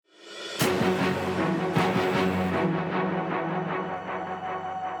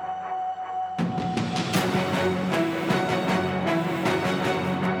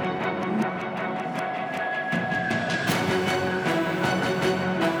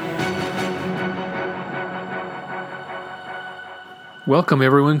Welcome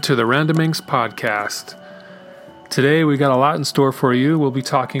everyone to the Random Inks podcast. Today we got a lot in store for you. We'll be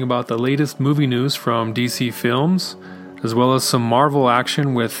talking about the latest movie news from DC Films, as well as some Marvel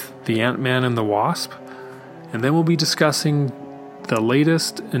action with the Ant-Man and the Wasp. And then we'll be discussing the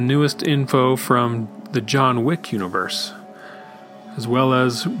latest and newest info from the John Wick universe, as well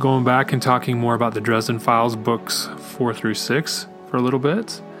as going back and talking more about the Dresden Files books 4 through 6 for a little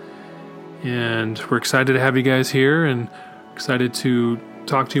bit. And we're excited to have you guys here and excited to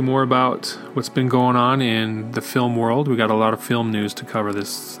talk to you more about what's been going on in the film world. We got a lot of film news to cover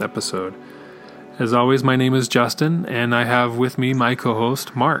this episode. As always, my name is Justin, and I have with me my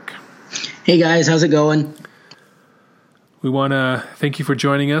co-host, Mark. Hey guys, how's it going? We want to thank you for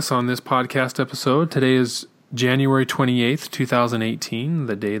joining us on this podcast episode. Today is January 28th, 2018,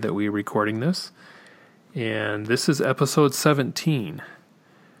 the day that we're recording this. And this is episode 17.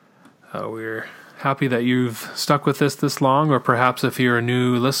 We're happy that you've stuck with us this long, or perhaps if you're a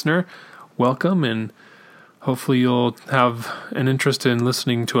new listener, welcome, and hopefully you'll have an interest in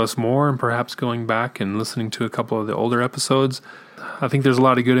listening to us more and perhaps going back and listening to a couple of the older episodes. I think there's a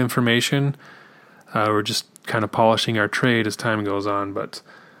lot of good information. We're just kind of polishing our trade as time goes on, but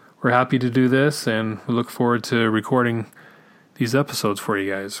we're happy to do this, and we look forward to recording these episodes for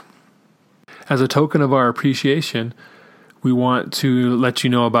you guys. As a token of our appreciation, we want to let you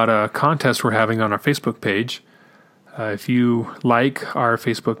know about a contest we're having on our Facebook page. If you like our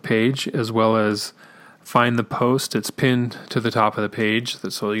Facebook page, as well as find the post, it's pinned to the top of the page,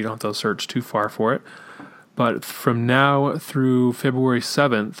 so you don't have to search too far for it. But from now through February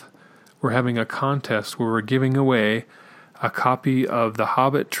 7th, we're having a contest where we're giving away a copy of the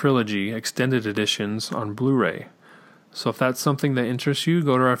Hobbit Trilogy Extended Editions on Blu-ray. So if that's something that interests you,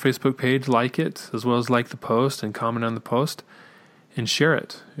 go to our Facebook page, like it, as well as like the post and comment on the post, and share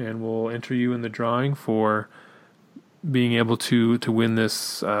it. And we'll enter you in the drawing for being able to win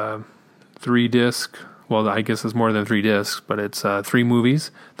this 3-disc, well, I guess it's more than 3 discs, but it's 3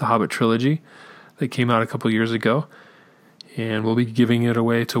 movies, the Hobbit Trilogy, that came out a couple years ago. And we'll be giving it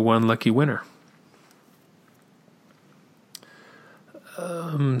away to one lucky winner.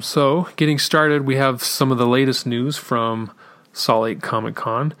 So, getting started, we have some of the latest news from Salt Lake Comic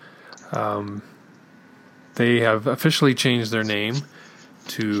Con. They have officially changed their name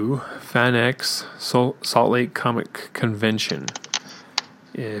to FanX Salt Lake Comic Convention.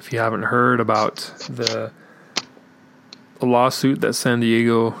 If you haven't heard about the lawsuit that San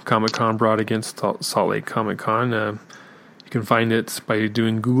Diego Comic Con brought against Salt Lake Comic Con, you can find it by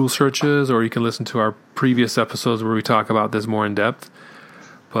doing Google searches, or you can listen to our previous episodes where we talk about this more in depth.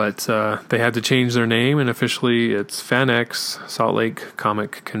 But they had to change their name, and officially it's FanX Salt Lake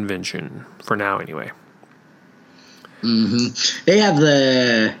Comic Convention, for now anyway. Mm-hmm. They have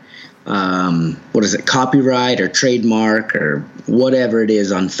the, copyright or trademark or whatever it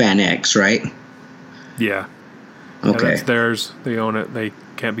is on FanX, right? Yeah. Okay. Yeah, that's theirs. They own it. They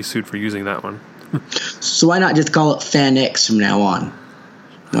can't be sued for using that one. So why not just call it FanX from now on?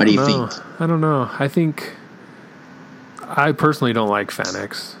 What do you think? I don't know. I personally don't like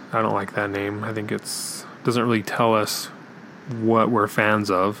FanX. I don't like that name. I think it's doesn't really tell us what we're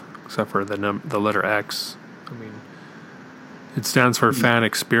fans of, except for the letter X. I mean, it stands for fan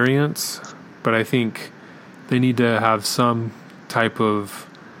experience, but I think they need to have some type of,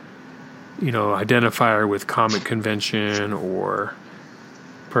 identifier with comic convention, or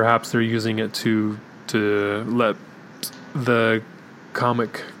perhaps they're using it to let the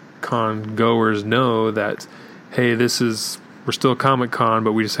Comic Con goers know that, hey, we're still Comic Con,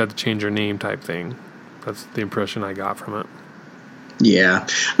 but we just had to change our name type thing. That's the impression I got from it. Yeah.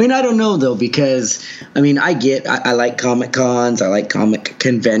 I mean, I don't know, though, because, I like Comic Cons, I like comic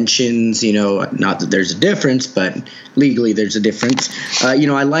conventions, not that there's a difference, but legally there's a difference. I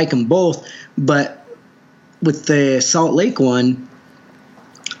like them both, but with the Salt Lake one,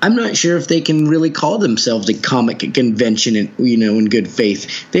 I'm not sure if they can really call themselves a comic convention, in good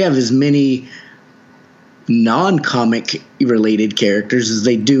faith. They have as many non-comic related characters as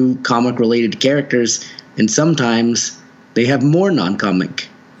they do comic related characters, and sometimes they have more non-comic,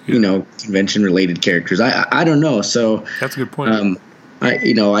 convention related characters. I don't know. So that's a good point.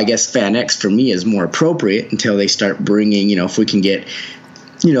 I guess FanX for me is more appropriate until they start bringing, if we can get,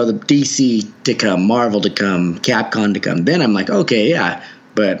 the DC to come, Marvel to come, Capcom to come, then I'm like, okay, yeah.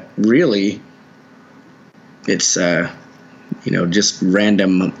 But really, it's, just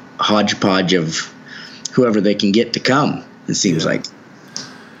random hodgepodge of whoever they can get to come, it seems like.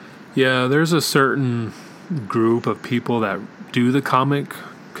 Yeah, there's a certain group of people that do the comic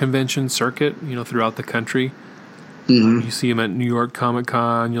convention circuit, throughout the country. Mm-hmm. You see him at New York Comic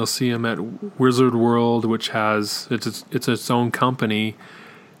Con. You'll see him at Wizard World, which has it's its own company,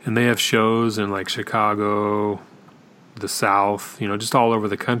 and they have shows in like Chicago, the South, just all over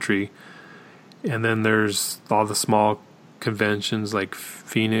the country. And then there's all the small conventions, like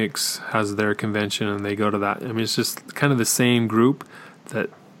Phoenix has their convention, and they go to that. I mean, it's just kind of the same group that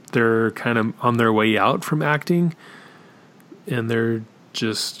they're kind of on their way out from acting, and they're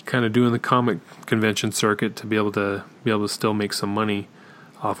just kind of doing the comic convention circuit to be able to still make some money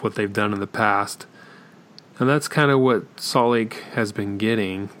off what they've done in the past. And that's kind of what Salt Lake has been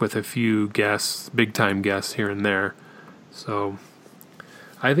getting, with a few guests, big time guests here and there. So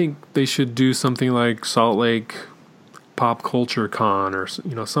I think they should do something like Salt Lake Pop Culture Con, or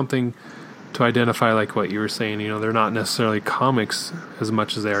something to identify, like what you were saying. They're not necessarily comics as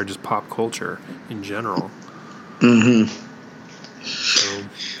much as they are just pop culture in general. Mm-hmm. So,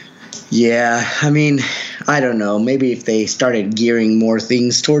 yeah, I mean, I don't know. Maybe if they started gearing more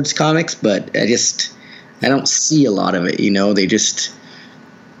things towards comics, but I don't see a lot of it. They just,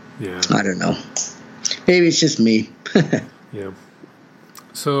 yeah, I don't know. Maybe it's just me. Yeah.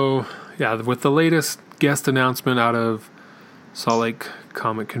 So, yeah, with the latest guest announcement out of Salt Lake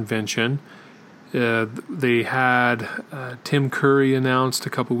Comic Convention, they had Tim Curry announced a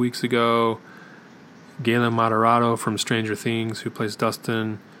couple weeks ago. Galen Moderato from Stranger Things, who plays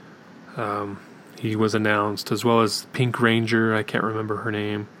Dustin, he was announced, as well as Pink Ranger. I can't remember her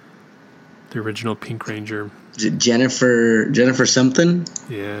name. The original Pink Ranger. Is it Jennifer something?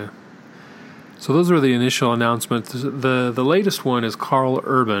 Yeah. So those were the initial announcements. The latest one is Carl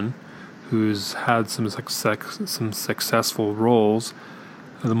Urban, who's had some successful roles.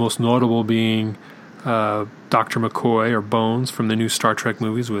 The most notable being Dr. McCoy, or Bones, from the new Star Trek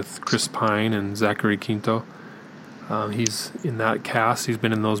movies with Chris Pine and Zachary Quinto. He's in that cast. He's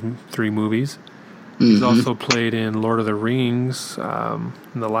been in those 3 movies. Mm-hmm. He's also played in Lord of the Rings. In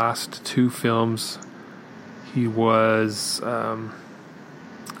the last 2 films, he was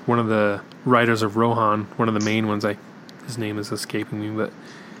one of the writers of Rohan, one of the main ones. His name is escaping me, but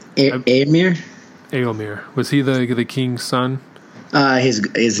Éomer? Éomer. Was he the king's son?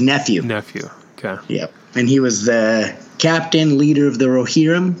 His nephew. Nephew. Okay. Yep. And he was the captain, leader of the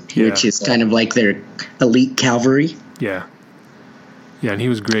Rohirrim, which is kind of like their elite cavalry. Yeah. Yeah, and he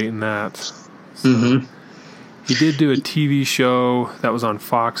was great in that. So mm-hmm. He did do a TV show that was on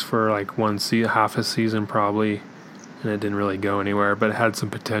Fox for like half a season probably, and it didn't really go anywhere, but it had some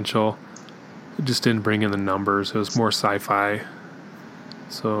potential. It just didn't bring in the numbers. It was more sci-fi.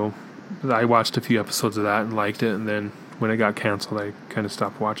 So I watched a few episodes of that and liked it, and then when it got canceled, I kind of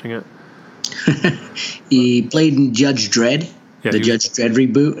stopped watching it. He played in Judge Dredd, the Judge Dredd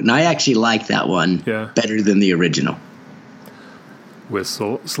reboot, and I actually liked that one better than the original. With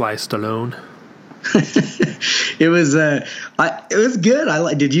Sly Stallone. It was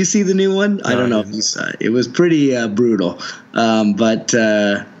good. Did you see the new one? No, I don't know if you saw it. It was pretty brutal, but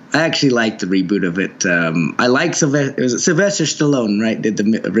I actually liked the reboot of it. I like Sylvester Stallone, right? Did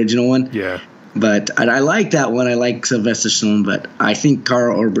the original one? Yeah. But I like that one. I like Sylvester Stallone, but I think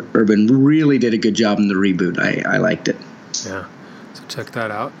Carl Urban really did a good job in the reboot. I liked it. Yeah. So check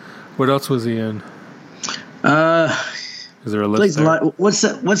that out. What else was he in? Is there a list there? What's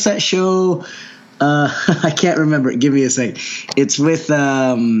that show? I can't remember. Give me a second. It's with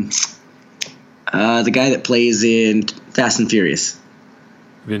the guy that plays in Fast and Furious.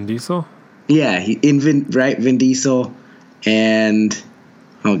 Vin Diesel? Yeah, Vin Diesel, and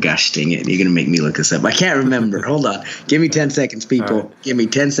oh gosh, dang it! You're gonna make me look this up. I can't remember. Hold on. Give me 10 seconds, people. Right. Give me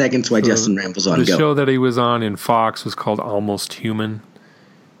 10 seconds while Justin rambles on. The show that he was on in Fox was called Almost Human,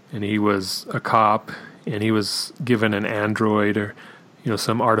 and he was a cop, and he was given an android or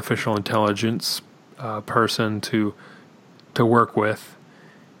some artificial intelligence person to work with,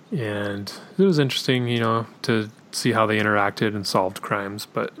 and it was interesting, to see how they interacted and solved crimes.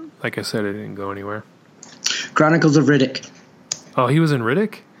 But like I said, it didn't go anywhere. Chronicles of Riddick. Oh, he was in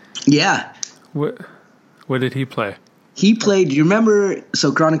Riddick? Yeah. What did he play? He played, you remember,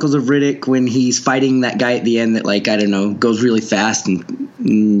 so Chronicles of Riddick, when he's fighting that guy at the end that, like, I don't know, goes really fast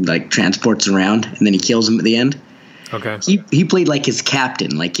and like transports around, and then he kills him at the end? Okay. He played like his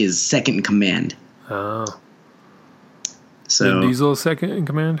captain, like his second in command. Oh. So Vin Diesel second in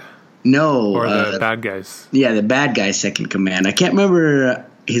command? No. Or the bad guys? Yeah, the bad guy's second in command. I can't remember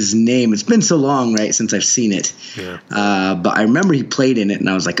his name. It's been so long, right, since I've seen it. Yeah. But I remember he played in it, and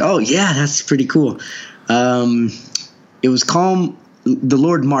I was like, oh, yeah, that's pretty cool. It was called the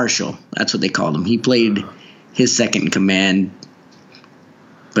Lord Marshal. That's what they called him. He played his second in command,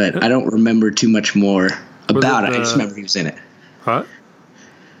 but I don't remember too much more about it. I just remember he was in it. Huh?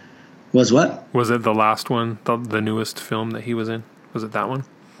 Was what? Was it the last one, the newest film that he was in? Was it that one?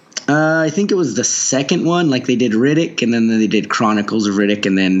 I think it was the second one. Like they did Riddick, and then they did Chronicles of Riddick,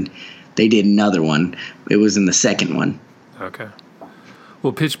 and then they did another one. It was in the second one. Okay.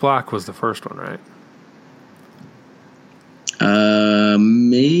 Well, Pitch Black was the first one, right?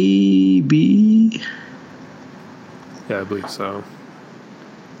 Maybe. Yeah, I believe so.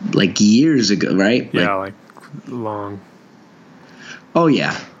 Like years ago, right? Yeah, like long. Oh,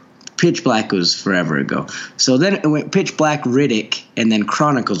 yeah. Pitch Black was forever ago. So then it went Pitch Black, Riddick, and then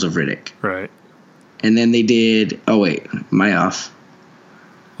Chronicles of Riddick. Right. And then they did... Oh, wait. Am I off?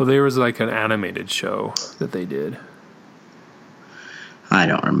 Well, there was like an animated show that they did. I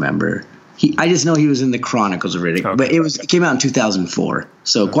don't remember. I just know he was in the Chronicles of Riddick. Okay. But it came out in 2004,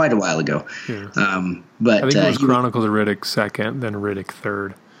 so quite a while ago. Yeah. But I think it was Chronicles of Riddick second, then Riddick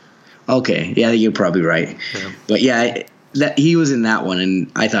third. Okay. Yeah, you're probably right. Yeah. But yeah... he was in that one, and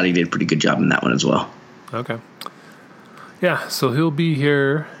I thought he did a pretty good job in that one as well. Okay. Yeah, so he'll be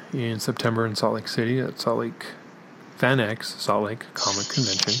here in September in Salt Lake City at Salt Lake Comic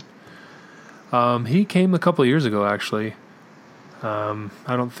Convention. He came a couple of years ago, actually. I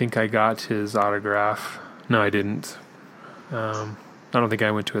don't think I got his autograph. No, I didn't. I don't think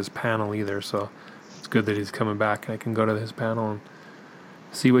I went to his panel either, so it's good that he's coming back, and I can go to his panel and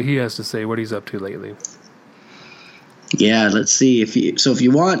see what he has to say, what he's up to lately. Yeah, let's see. If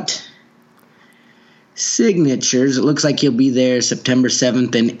you want signatures, it looks like he'll be there September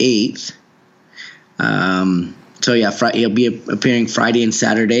 7th and 8th. So yeah, he'll be appearing Friday and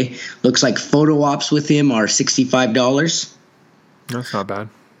Saturday. Looks like photo ops with him are $65. That's not bad.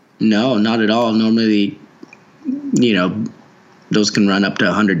 No, not at all. Normally, those can run up to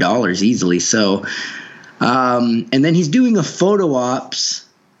 $100 easily. So, and then he's doing a photo ops.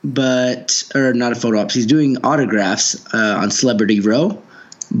 Or not a photo ops. He's doing autographs on Celebrity Row,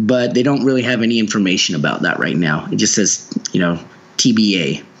 but they don't really have any information about that right now. It just says,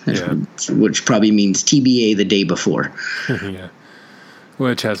 TBA, which probably means TBA the day before. Yeah,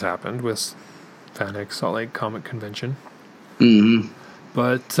 which has happened with FanX Salt Lake Comic Convention. Mm-hmm.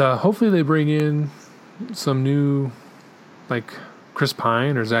 But hopefully they bring in some new, like Chris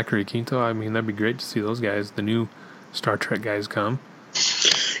Pine or Zachary Quinto. I mean, that'd be great to see those guys, the new Star Trek guys, come.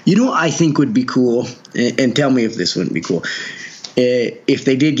 You know what I think would be cool, and tell me if this wouldn't be cool, if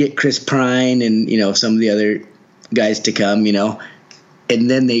they did get Chris Pine and, some of the other guys to come, and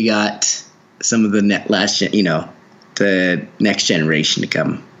then they got some of the the next generation to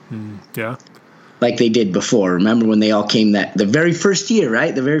come. Yeah. Like they did before. Remember when they all came the very first year,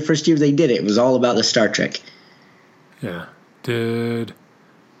 right? The very first year they did it was all about the Star Trek. Yeah. Did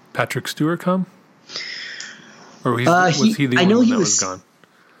Patrick Stewart come? Or was he the only one that was gone?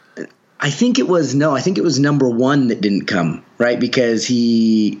 I think it was number one that didn't come, right? Because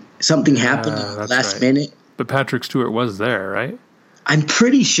something happened last minute. But Patrick Stewart was there, right? I'm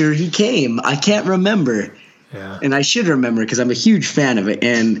pretty sure he came. I can't remember. Yeah. And I should remember because I'm a huge fan of it.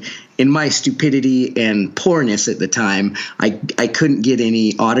 And in my stupidity and poorness at the time, I couldn't get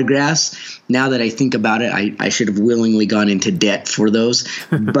any autographs. Now that I think about it, I should have willingly gone into debt for those,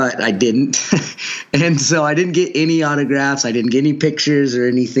 but I didn't. And so I didn't get any autographs. I didn't get any pictures or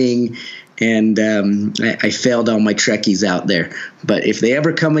anything. And I failed all my Trekkies out there. But if they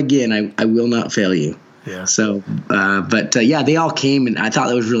ever come again, I will not fail you. Yeah. So, yeah, they all came, and I thought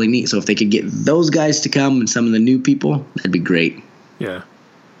that was really neat. So if they could get those guys to come and some of the new people, that'd be great. Yeah.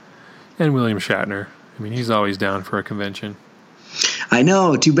 And William Shatner. I mean, he's always down for a convention. I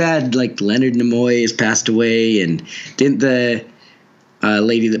know. Too bad, like, Leonard Nimoy has passed away, and didn't the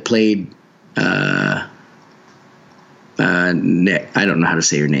lady that played I don't know how to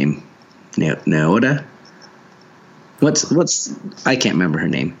say her name. Naoda? What's I can't remember her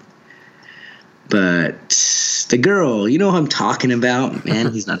name. But the girl, you know who I'm talking about?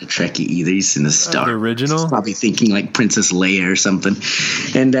 Man, he's not a Trekkie either. He's in the Star. The original? He's probably thinking like Princess Leia or something.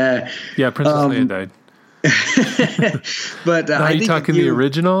 And yeah, Princess Leia died. But are you talking the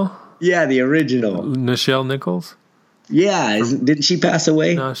original? Yeah, the original. Nichelle Nichols? Yeah, didn't she pass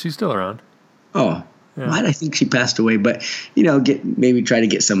away? No, she's still around. Oh, yeah. Why did I think she passed away? But maybe try to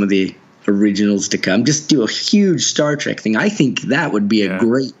get some of the originals to come. Just do a huge Star Trek thing. I think that would be a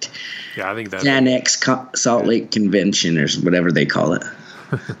great. Yeah, I think that's FanX Salt Lake Convention or whatever they call it.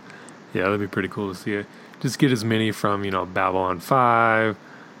 Yeah, that'd be pretty cool to see it. Just get as many from, Babylon 5,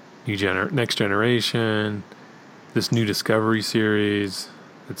 Next Generation, this new Discovery series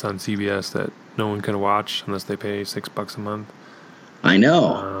that's on CBS that no one can watch unless they pay $6 a month. I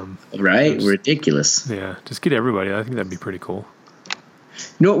know, right? Ridiculous. Yeah, just get everybody. I think that'd be pretty cool.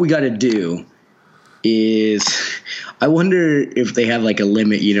 You know what we got to do is I wonder if they have like a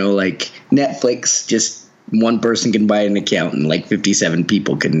limit, like Netflix, just one person can buy an account and like 57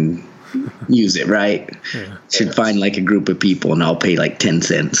 people can use it, right? Yeah. Should find like a group of people and I'll pay like 10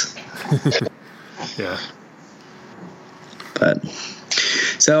 cents. Yeah. But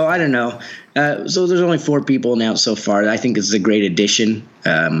so I don't know. So there's only 4 people announced so far. I think it's a great addition.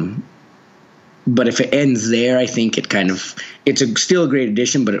 But if it ends there, I think it's still a great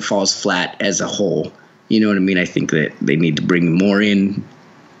addition, but it falls flat as a whole. You know what I mean? I think that they need to bring more in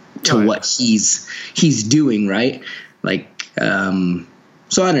to what he's doing, right? Like,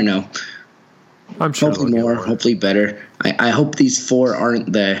 so I don't know. I'm sure hopefully more, hopefully better. I hope these 4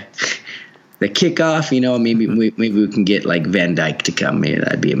 aren't the kickoff. Maybe we can get like Van Dyke to come. Maybe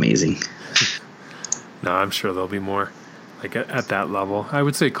that'd be amazing. No, I'm sure there'll be more. Like at that level, I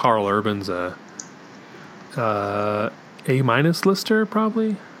would say Carl Urban's a A- lister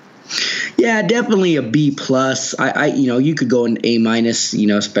probably. Yeah, definitely a B+. You could go an A-,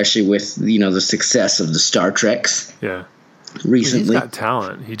 especially with the success of the Star Treks. Yeah, recently. He's got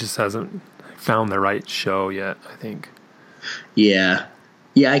talent. He just hasn't found the right show yet, I think. Yeah,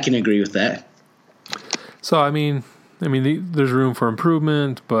 I can agree with that. So I mean, there's room for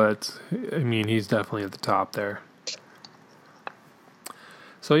improvement, but he's definitely at the top there.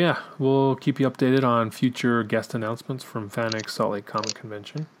 So yeah, we'll keep you updated on future guest announcements from FanX Salt Lake Comic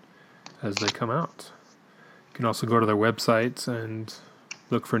Convention as they come out. You can also go to their websites and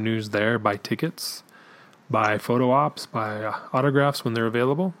look for news there, buy tickets, buy photo ops, buy autographs when they're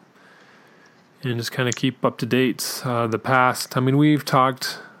available, and just kind of keep up to date. The past, we've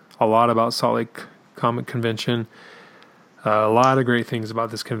talked a lot about Salt Lake Comic Convention, a lot of great things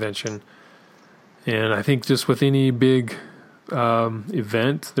about this convention, and I think just with any big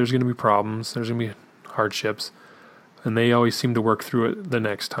event, there's going to be problems, there's going to be hardships, and they always seem to work through it the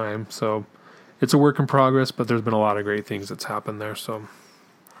next time. So it's a work in progress, but there's been a lot of great things that's happened there. So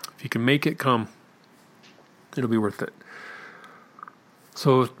if you can make it come, it'll be worth it.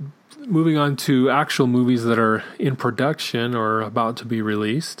 So moving on to actual movies that are in production or about to be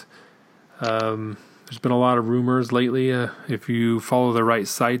released. There's been a lot of rumors lately. If you follow the right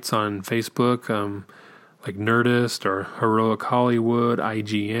sites on Facebook, like Nerdist or Heroic Hollywood,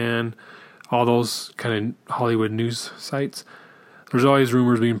 IGN, all those kind of Hollywood news sites, there's always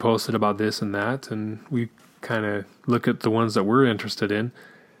rumors being posted about this and that, and we kind of look at the ones that we're interested in.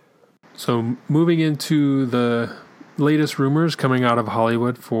 So moving into the latest rumors coming out of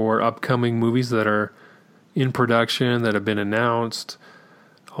Hollywood for upcoming movies that are in production, that have been announced,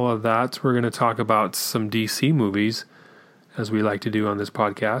 all of that. We're going to talk about some DC movies, as we like to do on this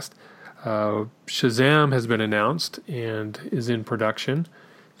podcast. Shazam has been announced and is in production.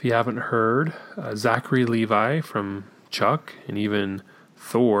 If you haven't heard, Zachary Levi from Chuck and even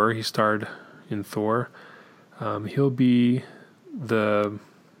Thor, he starred in Thor. He'll be the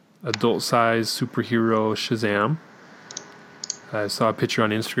adult-sized superhero Shazam. I saw a picture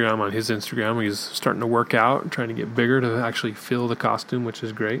on his Instagram, where he's starting to work out and trying to get bigger to actually fill the costume, which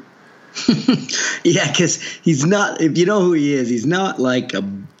is great. Yeah, because he's not, if you know who he is, he's not like a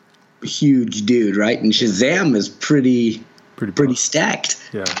huge dude, right? And Shazam is pretty stacked.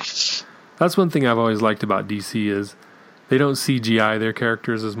 Yeah. That's one thing I've always liked about DC is they don't CGI their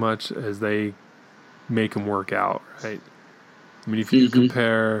characters as much as they make them work out, right? If you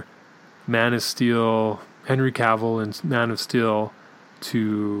compare Man of Steel, Henry Cavill in Man of Steel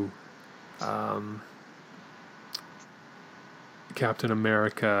to Captain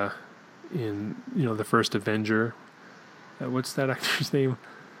America in, the first Avenger. What's that actor's name?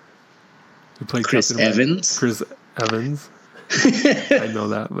 Who played Chris Evans. Chris Evans. I know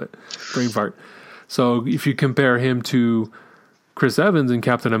that, but brain fart. So if you compare him to Chris Evans in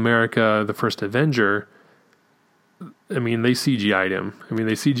Captain America, the first Avenger, they CGI'd him.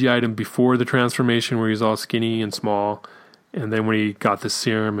 They CGI'd him before the transformation where he's all skinny and small. And then when he got the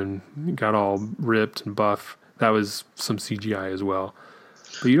serum and got all ripped and buff, that was some CGI as well.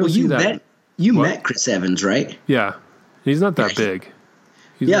 But you don't see that. You met Chris Evans, right? Yeah. He's not that big.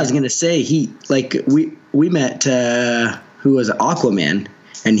 I was going to say, we met, who was Aquaman,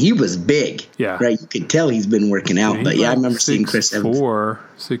 and he was big. Yeah. Right? You could tell he's been working out. But I remember seeing Chris Evans. 6'4",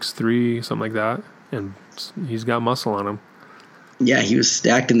 6'3", something like that. And he's got muscle on him. Yeah, he was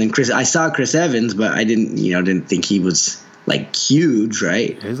stacked. And then I saw Chris Evans, but I didn't think he was like huge,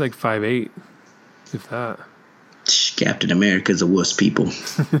 right? Yeah, he's like 5'8", if that. Captain America's a wuss, people.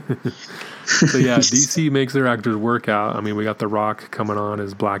 So yeah, DC makes their actors work out. We got The Rock coming on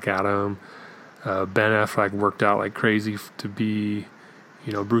as Black Adam. Ben Affleck worked out like crazy to be,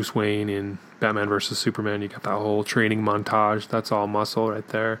 Bruce Wayne in Batman vs. Superman. You got that whole training montage. That's all muscle right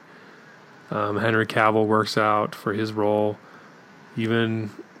there. Henry Cavill works out for his role.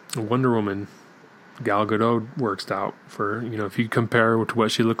 Even Wonder Woman, Gal Gadot works out for, if you compare to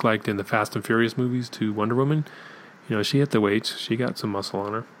what she looked like in the Fast and Furious movies to Wonder Woman, she hit the weights. She got some muscle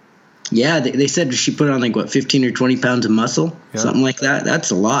on her. Yeah, they said she put on 15 or 20 pounds of muscle, something like that.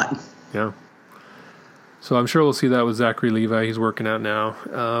 That's a lot. Yeah. So I'm sure we'll see that with Zachary Levi. He's working out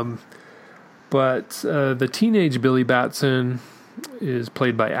now. But the teenage Billy Batson is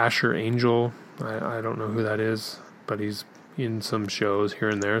played by Asher Angel. I don't know who that is, but he's in some shows here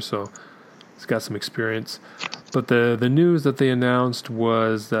and there, so he's got some experience. But the news that they announced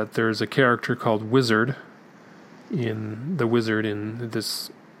was that there's a character called Wizard in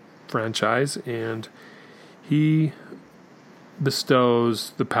this franchise, and he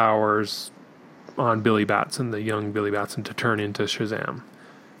bestows the powers on Billy Batson, the young Billy Batson, to turn into Shazam.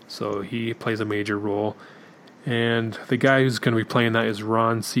 So he plays a major role. And the guy who's going to be playing that is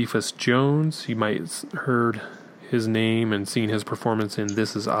Ron Cephas Jones. You might have heard his name and seen his performance in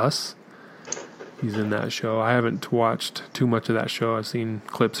This Is Us. He's in that show. I haven't watched too much of that show. I've seen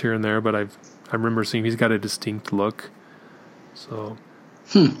clips here and there, but I remember seeing he's got a distinct look. So,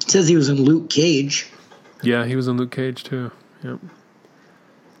 It says he was in Luke Cage. Yeah, he was in Luke Cage too. Yep.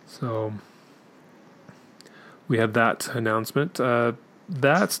 So we had that announcement.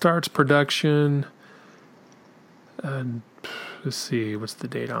 That starts production. Let's see, what's the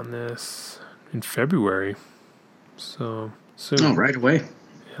date on this? In February. So soon. Oh, right away.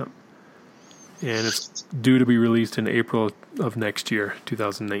 Yep. And it's due to be released in April of next year,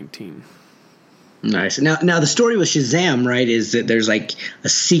 2019. Nice. Now the story with Shazam, right, is that there's a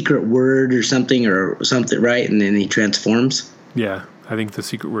secret word or something, right? And then he transforms. Yeah, I think the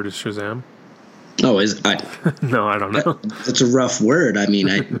secret word is Shazam. Oh, no, I don't know. That's a rough word. I mean,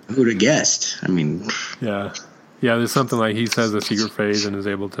 who'd have guessed? I mean, yeah. There's something like he says the secret phrase and is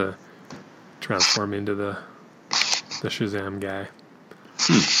able to transform into the Shazam guy.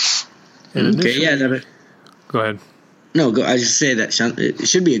 And okay, yeah. Go ahead. No, go. I just say that it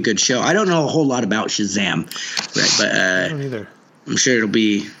should be a good show. I don't know a whole lot about Shazam, right? But I don't either. I'm sure it'll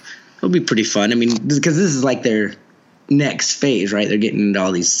be pretty fun. I mean, because this is their next phase, right? They're getting into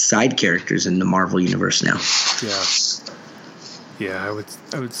all these side characters in the Marvel universe now. Yeah. I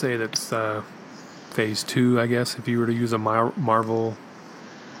would say that's phase 2, I guess, if you were to use a Marvel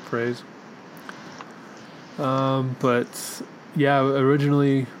phrase. But yeah,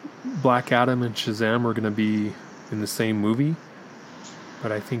 originally Black Adam and Shazam were going to be in the same movie,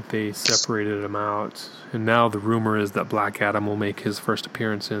 but I think they separated them out. And now the rumor is that Black Adam will make his first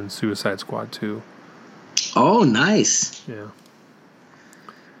appearance in Suicide Squad 2. Oh, nice. Yeah.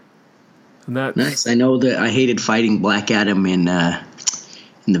 And that's nice. I know that I hated fighting Black Adam in the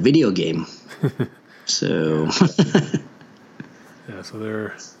video game. So yeah, so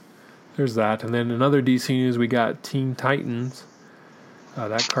there's that. And then another DC news, we got Teen Titans,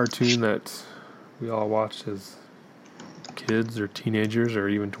 that cartoon that we all watched as kids or teenagers or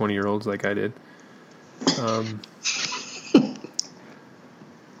even 20-year-olds like I did.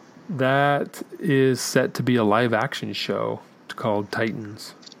 That is set to be a live-action show called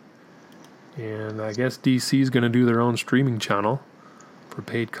Titans. And I guess DC is going to do their own streaming channel for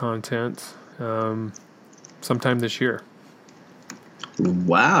paid content sometime this year.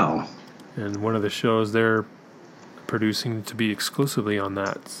 Wow. And one of the shows they're producing to be exclusively on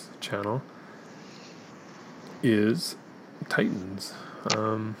that channel is Titans.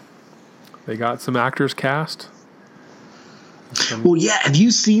 They got some actors cast. Well, yeah. Have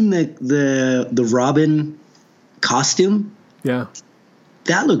you seen the Robin costume? Yeah.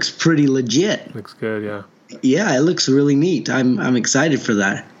 That looks pretty legit. Looks good, yeah. Yeah, it looks really neat. I'm excited for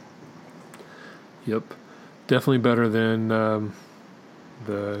that. Yep. Definitely better than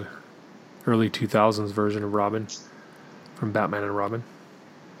the early 2000s version of Robin from Batman and Robin.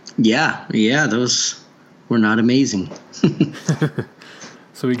 Yeah, those were not amazing.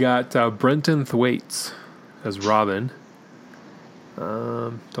 So we got Brenton Thwaites as Robin.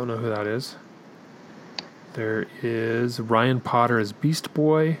 Don't know who that is. There is Ryan Potter as Beast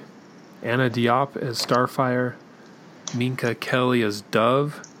Boy, Anna Diop as Starfire, Minka Kelly as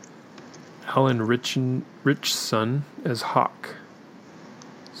Dove, Helen Richson as Hawk.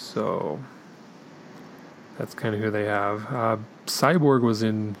 So that's kind of who they have. Cyborg was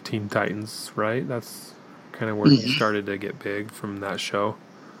in Teen Titans, right? That's kind of where he started to get big from that show.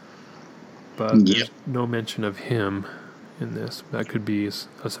 But there's no mention of him in this. That could be a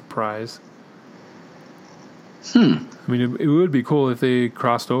surprise. I mean, it would be cool if they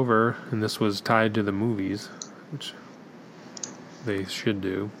crossed over and this was tied to the movies, which they should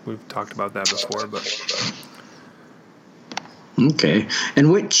do. We've talked about that before, but okay.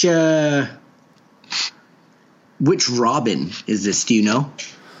 And which which Robin is this? Do you know?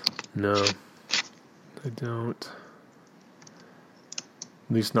 No, I don't.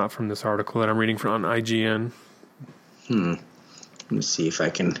 At least not from this article that I'm reading from on IGN. Let me see if I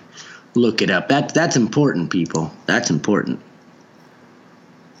can look it up. That's important, people. That's important.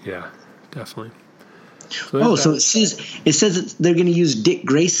 Yeah, definitely. So it says they're going to use Dick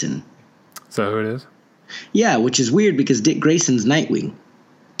Grayson. Is that who it is? Yeah, which is weird because Dick Grayson's Nightwing.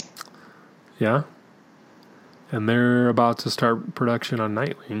 Yeah. And they're about to start production on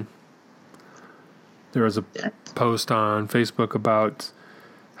Nightwing. There was a post on Facebook about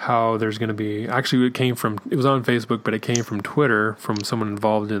how there's going to be... Actually, it was on Facebook, but it came from Twitter from someone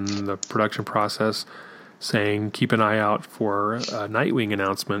involved in the production process saying, keep an eye out for a Nightwing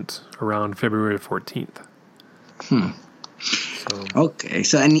announcement around February 14th. So, okay.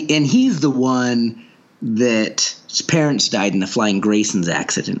 So, and he's the one that his parents died in the Flying Graysons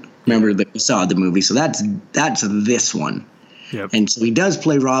accident. Remember that we saw the movie. So that's this one. Yep. And so he does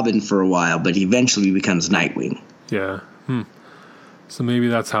play Robin for a while, but he eventually becomes Nightwing. Yeah. So maybe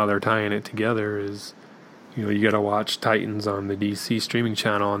that's how they're tying it together is, you got to watch Titans on the DC streaming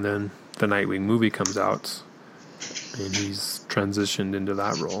channel, and then the Nightwing movie comes out, and he's transitioned into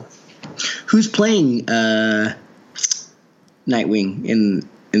that role. Who's playing Nightwing in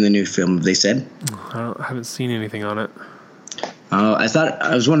the new film, they said? I haven't seen anything on it. I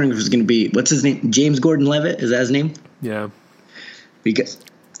was wondering if it was going to be, what's his name? James Gordon-Levitt? Is that his name? Yeah. Because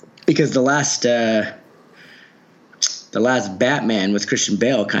the last Batman with Christian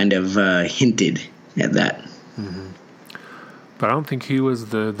Bale kind of hinted at that. Mm-hmm. But I don't think he was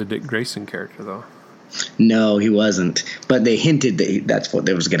the Dick Grayson character, though. No, he wasn't. But they hinted that's what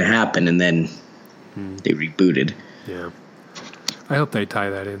was going to happen, and then they rebooted. Yeah. I hope they tie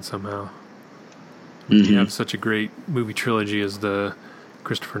that in somehow. You have such a great movie trilogy as the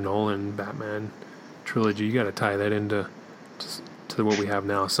Christopher Nolan Batman trilogy. You got to tie that into to what we have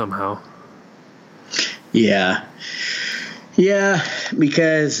now somehow. Yeah,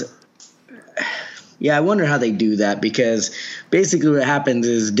 because I wonder how they do that, because basically what happens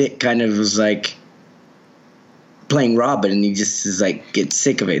is Dick kind of was like playing Robin, and he just is like gets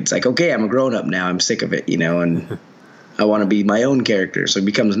sick of it. It's like, okay, I'm a grown up now. I'm sick of it, and I want to be my own character. So he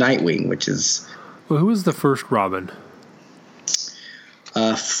becomes Nightwing, which is. Well, who was the first Robin?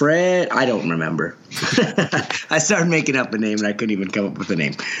 Fred, I don't remember. I started making up a name and I couldn't even come up with a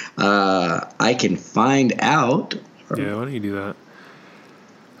name. I can find out. Yeah, why don't you do that?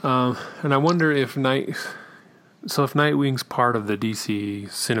 And I wonder if Nightwing's part of the DC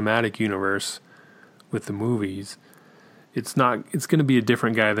cinematic universe with the movies, it's going to be a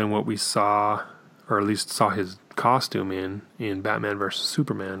different guy than what we saw, or at least saw his costume in Batman versus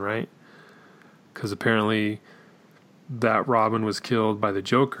Superman, right? Because apparently that Robin was killed by the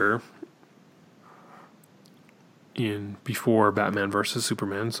Joker before Batman versus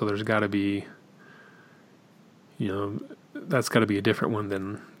Superman, so there's got to be, that's got to be a different one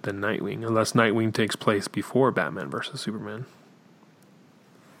than Nightwing, unless Nightwing takes place before Batman versus Superman.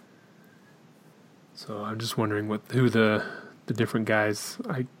 So I'm just wondering who the different guys.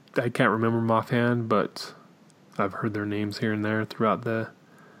 I can't remember them offhand, but I've heard their names here and there throughout the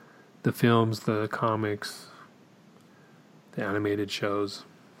films, the comics, the animated shows.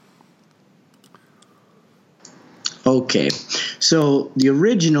 Okay, so the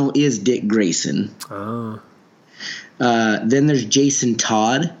original is Dick Grayson. Oh. Then there's Jason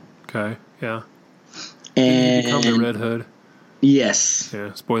Todd. Okay, yeah. And he becomes the Red Hood. Yes.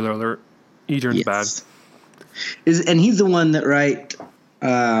 Yeah, spoiler alert. He turns bad. And he's the one that, right,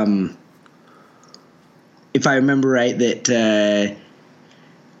 if I remember right, that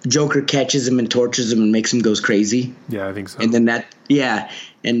Joker catches him and tortures him and makes him goes crazy. Yeah, I think so. And then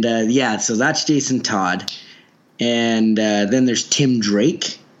so that's Jason Todd. And then there's Tim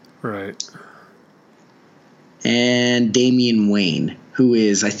Drake. Right. And Damian Wayne, who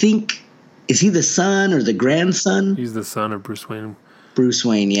is, I think, is he the son or the grandson? He's the son of Bruce Wayne. Bruce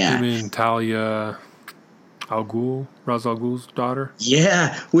Wayne, yeah. I mean, Talia Al Ghul, Ra's al Ghul's daughter.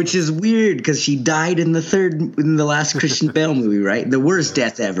 Yeah, which is weird because she died in the last Christian Bale movie, right? The worst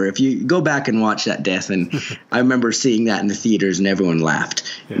death ever. If you go back and watch that death, and I remember seeing that in the theaters and everyone laughed.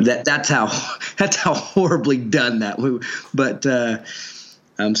 Yeah. That's how horribly done that movie. But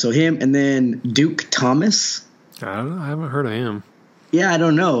so him, and then Duke Thomas. I don't know. I haven't heard of him. Yeah, I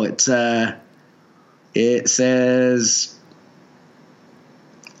don't know. It says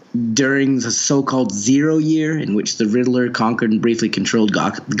during the so-called Zero Year, in which the Riddler conquered and briefly controlled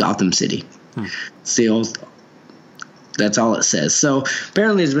Gotham City. That's all it says. So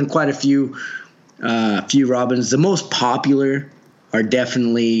apparently there's been quite a few Robins. The most popular are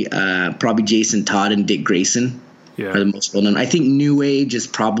definitely probably Jason Todd and Dick Grayson. Yeah. are the most well known. I think New Age is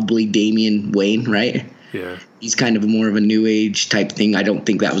probably Damian Wayne, right? Yeah. He's kind of more of a New Age type thing. I don't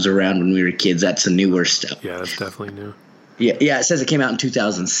think that was around when we were kids. That's a newer stuff. Yeah, that's definitely new. Yeah. It says it came out in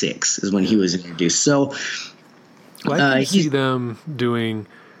 2006 is when he was introduced. So, well, I can see them doing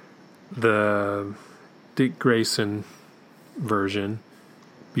the Dick Grayson version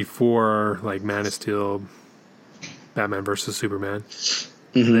before like Man of Steel, Batman versus Superman,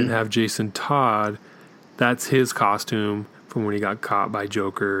 and then have Jason Todd. That's his costume from when he got caught by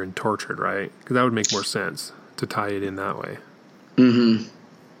Joker and tortured, right? Because that would make more sense to tie it in that way. Mm-hmm.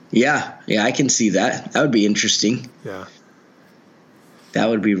 Yeah, I can see that. That would be interesting. Yeah. That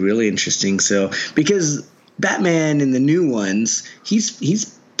would be really interesting. So, because Batman in the new ones,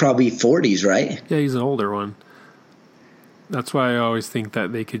 he's probably 40s, right? Yeah, he's an older one. That's why I always think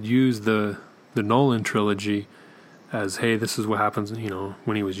that they could use the Nolan trilogy as, hey, this is what happens,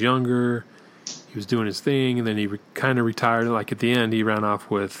 when he was younger, he was doing his thing, and then he kind of retired. Like at the end, he ran off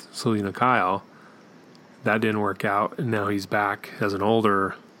with Selena Kyle. That didn't work out, and now he's back as an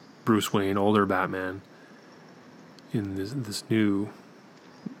older Bruce Wayne, older Batman in this new,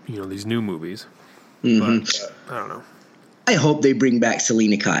 these new movies. Mm-hmm. But I don't know. I hope they bring back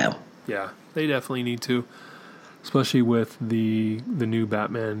Selena Kyle. Yeah, they definitely need to, especially with the new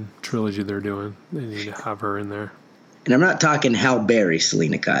Batman trilogy they're doing. They need to have her in there. And I'm not talking Hal Berry,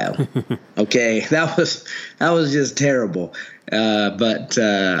 Selena Kyle. Okay, that was just terrible. But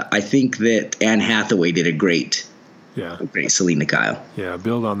I think that Anne Hathaway did a great Selena Kyle. Yeah,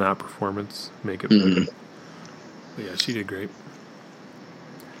 build on that performance, make it better. But yeah, she did great.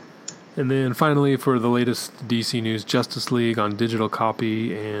 And then finally, for the latest DC news, Justice League on digital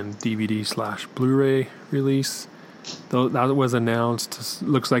copy and DVD/Blu-ray release. That was announced.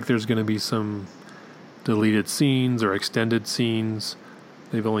 Looks like there's going to be some deleted scenes or extended scenes.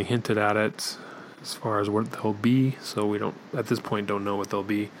 They've only hinted at it as far as what they'll be, so we don't, at this point, don't know what they'll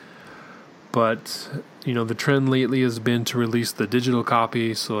be. But, the trend lately has been to release the digital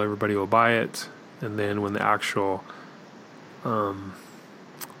copy so everybody will buy it, and then when the actual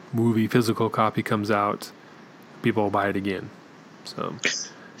movie physical copy comes out, people will buy it again.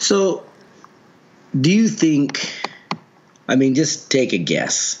 So do you think, just take a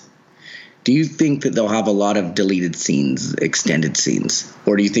guess, do you think that they'll have a lot of deleted scenes, extended scenes,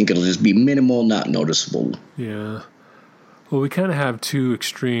 or do you think it'll just be minimal, not noticeable? Yeah. Well, we kind of have two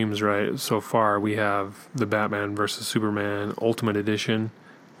extremes, right? So far, we have the Batman versus Superman Ultimate Edition.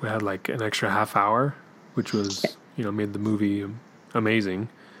 We had like an extra half hour, which was, made the movie amazing.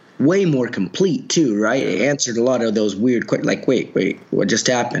 Way more complete too, right? It answered a lot of those weird questions, like, wait, what just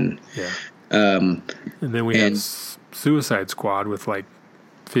happened? Yeah. And then we had Suicide Squad with like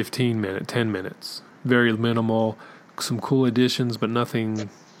 10 minutes. Very minimal, some cool additions, but nothing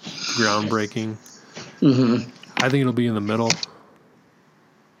groundbreaking. Mm-hmm. I think it'll be in the middle.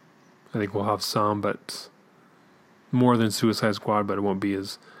 I think we'll have some, but more than Suicide Squad, but it won't be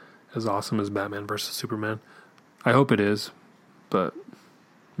as awesome as Batman versus Superman. I hope it is, but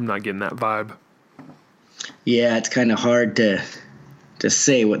I'm not getting that vibe. Yeah, it's kind of hard to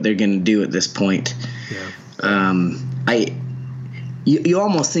say what they're going to do at this point. Yeah. You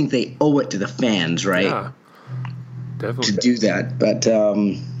almost think they owe it to the fans, right? Yeah, definitely. To do that. But,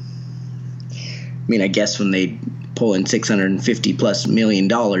 I guess when they pull in $650+ million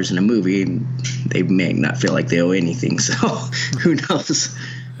in a movie, they may not feel like they owe anything. So, who knows?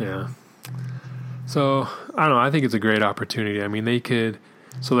 Yeah. So, I don't know. I think it's a great opportunity.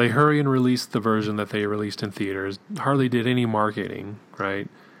 They hurry and release the version that they released in theaters. Hardly did any marketing, right?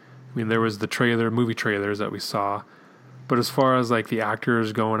 There was the movie trailers that we saw. But as far as like the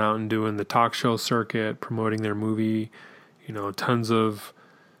actors going out and doing the talk show circuit, promoting their movie, tons of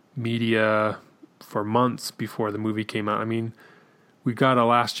media for months before the movie came out. We got a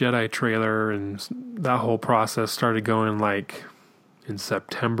Last Jedi trailer, and that whole process started going like in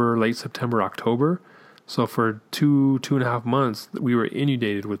September, late September, October. So for 2.5 months, we were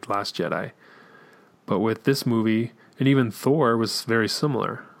inundated with Last Jedi. But with this movie, and even Thor was very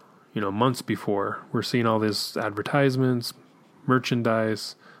similar. Months before, we're seeing all this advertisements,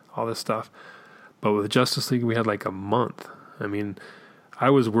 merchandise, all this stuff. But with Justice League, we had like a month. I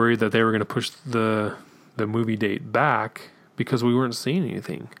was worried that they were going to push the movie date back because we weren't seeing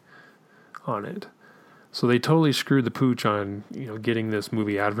anything on it. So they totally screwed the pooch on, getting this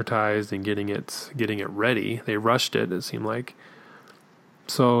movie advertised and getting it ready. They rushed it seemed like.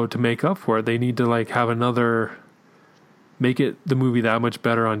 So to make up for it, they need to like have make it the movie that much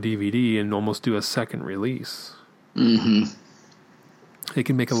better on DVD and almost do a second release. Mm-hmm. They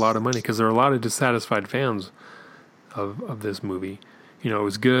can make a lot of money because there are a lot of dissatisfied fans of this movie. It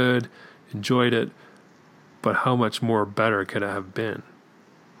was good, enjoyed it, but how much more better could it have been?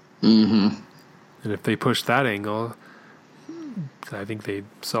 Mm-hmm. And if they push that angle, I think they'd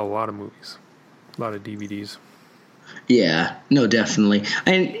sell a lot of movies, a lot of DVDs. Yeah, no, definitely.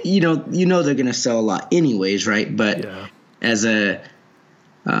 And they're going to sell a lot anyways, right? But as a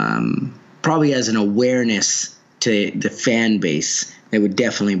probably as an awareness to the fan base, it would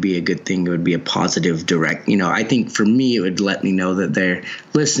definitely be a good thing. It would be a positive direct. I think for me, it would let me know that they're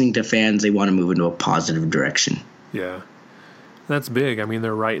listening to fans. They want to move into a positive direction. Yeah, that's big. I mean,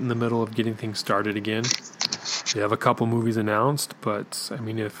 they're right in the middle of getting things started again. They have a couple movies announced, but I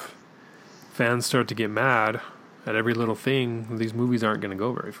mean, if fans start to get mad at every little thing, these movies aren't going to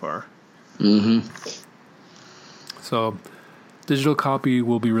go very far. Mm-hmm. So, digital copy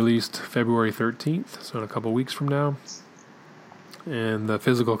will be released February 13th, so in a couple weeks from now. And the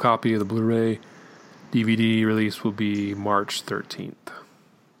physical copy of the Blu-ray DVD release will be March 13th.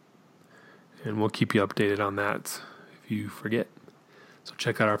 And we'll keep you updated on that if you forget. So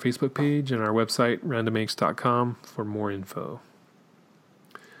check out our Facebook page and our website, randomakes.com, for more info.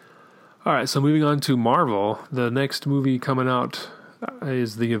 All right, so moving on to Marvel. The next movie coming out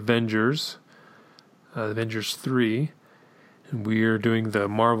is The Avengers, Avengers 3. And we're doing the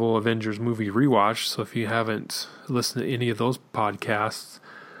Marvel Avengers movie rewatch. So if you haven't listened to any of those podcasts,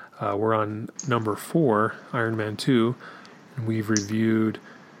 we're on number 4, Iron Man 2. And we've reviewed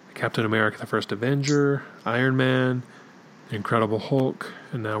Captain America, the First Avenger, Iron Man, Incredible Hulk,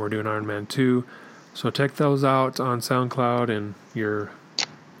 and now we're doing Iron Man 2. So check those out on SoundCloud and your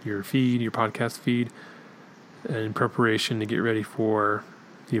feed, your podcast feed, in preparation to get ready for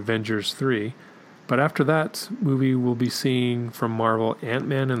the Avengers 3. But after that movie, we'll be seeing from Marvel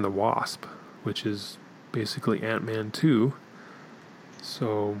Ant-Man and the Wasp, which is basically Ant-Man 2.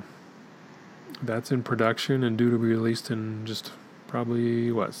 So that's in production and due to be released in just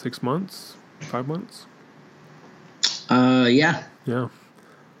probably, 6 months? 5 months? Yeah. Yeah.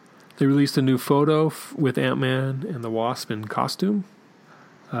 They released a new photo with Ant-Man and the Wasp in costume.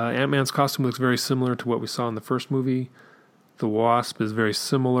 Ant-Man's costume looks very similar to what we saw in the first movie. The Wasp is very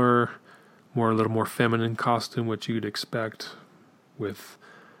similar, a little more feminine costume, which you'd expect with,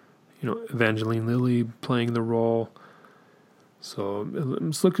 Evangeline Lilly playing the role. So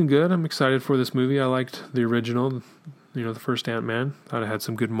it's looking good. I'm excited for this movie. I liked the original, the first Ant-Man. Thought it had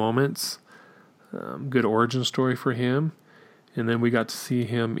some good moments. Good origin story for him. And then we got to see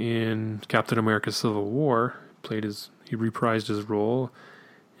him in Captain America Civil War. He reprised his role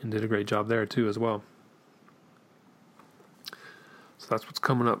and did a great job there too as well. So that's what's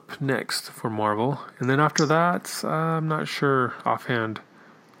coming up next for Marvel. And then after that, I'm not sure offhand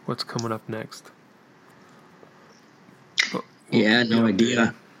what's coming up next. But no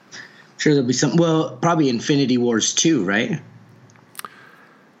idea. I'm sure there'll be something. Well, probably Infinity Wars 2, right?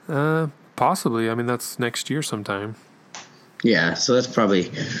 Possibly. I mean, that's next year sometime. Yeah, so that's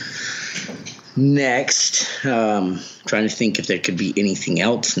probably next. Trying to think if there could be anything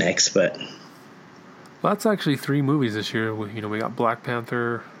else next, but... Well, that's actually 3 movies this year. We got Black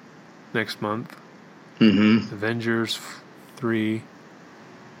Panther next month. Mm-hmm. Avengers 3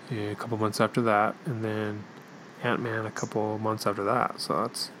 a couple months after that. And then Ant-Man a couple months after that. So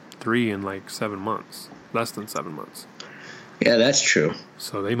that's 3 in 7 months. Less than 7 months. Yeah, that's true.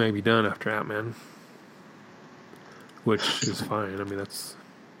 So they may be done after Ant-Man, which is fine. I mean, that's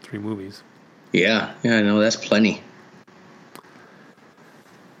 3 movies. Yeah, I know. That's plenty.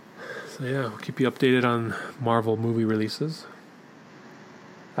 So yeah, we'll keep you updated on Marvel movie releases.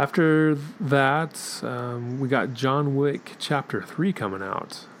 After that, we got John Wick Chapter 3 coming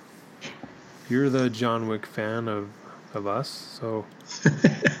out. You're the John Wick fan of us, so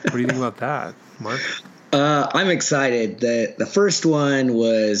what do you think about that, Mark? I'm excited. The first one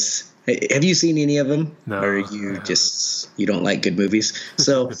was... Have you seen any of them? No. Or you don't like good movies?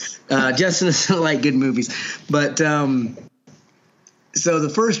 So Justin doesn't like good movies. But so the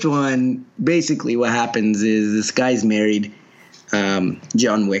first one, basically what happens is this guy's married,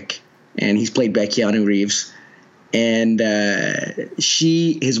 John Wick, and he's played by Keanu Reeves. And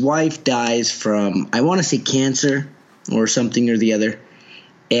his wife dies from, I want to say cancer or something or the other.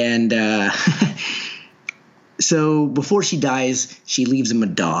 And so before she dies, she leaves him a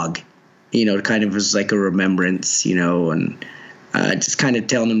dog. Kind of as like a remembrance, and just kind of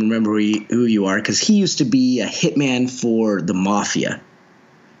telling him, remember who you are, because he used to be a hitman for the mafia,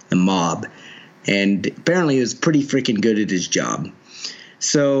 the mob, and apparently he was pretty freaking good at his job.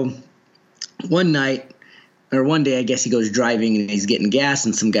 So one day, I guess he goes driving and he's getting gas,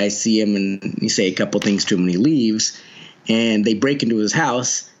 and some guys see him and you say a couple things to him, and he leaves, and they break into his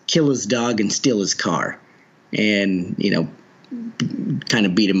house, kill his dog, and steal his car, and kind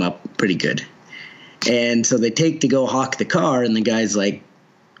of beat him up pretty good. And so they take to go hawk the car, and the guy's like,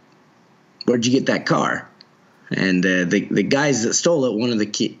 "Where'd you get that car?" And the guys that stole it, one of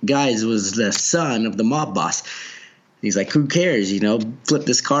the guys was the son of the mob boss. He's like, "Who cares? Flip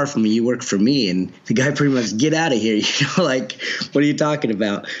this car for me. You work for me." And the guy pretty much, "Get out of here." Like, what are you talking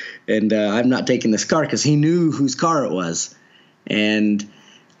about? And I'm not taking this car, because he knew whose car it was. And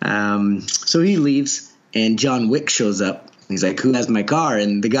so he leaves, and John Wick shows up. He's like, "Who has my car?"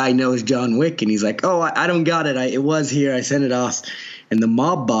 And the guy knows John Wick, and he's like, "Oh, I don't got it. It was here. I sent it off." And the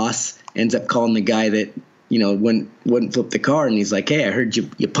mob boss ends up calling the guy that wouldn't flip the car, and he's like, "Hey, I heard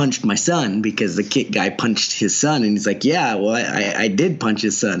you punched my son," because the kick guy punched his son. And he's like, "Yeah, well, I did punch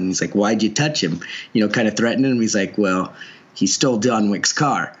his son." And he's like, "Why'd you touch him?" Kind of threatening him. He's like, "Well, he stole John Wick's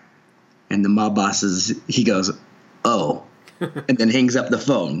car." And the mob boss he goes, "Oh," and then hangs up the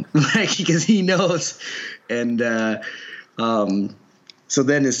phone, because he knows. And so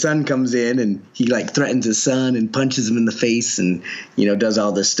then his son comes in, and he threatens his son and punches him in the face, and does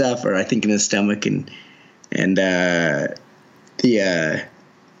all this stuff, or I think in his stomach, and the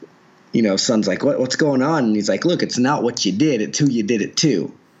son's like, what's going on? And he's like, "Look, it's not what you did, it's who you did it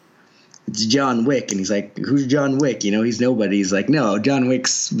to. It's John Wick." And he's like, "Who's John Wick? He's nobody." He's like, "No, John Wick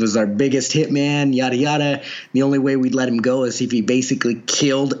was our biggest hitman, yada yada. The only way we'd let him go is if he basically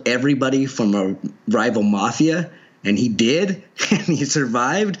killed everybody from a rival mafia." And he did, and he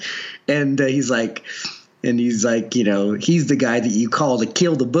survived. And he's like, he's the guy that you call to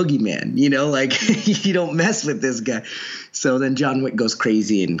kill the boogeyman. You don't mess with this guy. So then John Wick goes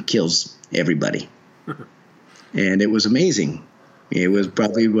crazy and kills everybody. And it was amazing. It was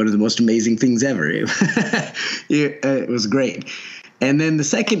probably one of the most amazing things ever. It was great. And then the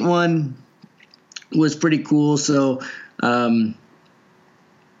second one was pretty cool. So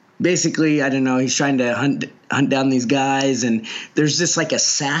basically, I don't know, he's trying to hunt down these guys, and there's this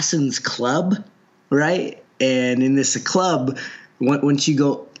assassin's club, right? And in this club, once you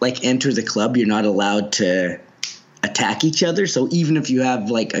go enter the club, you're not allowed to attack each other. So even if you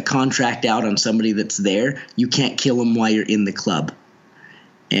have a contract out on somebody that's there, you can't kill them while you're in the club.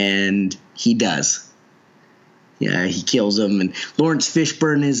 And he does. Yeah, he kills them, and Lawrence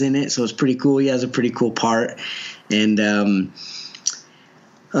Fishburne is in it, so it's pretty cool. He has a pretty cool part. And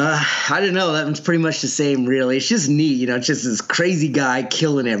I don't know. That one's pretty much the same, really. It's just neat, It's just this crazy guy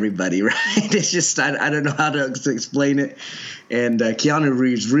killing everybody, right? It's just I don't know how to explain it. And Keanu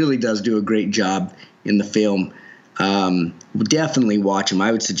Reeves really does do a great job in the film. Definitely watch him.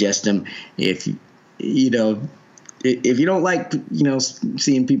 I would suggest him if you don't like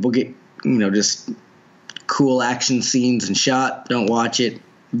seeing people get just cool action scenes and shot. Don't watch it.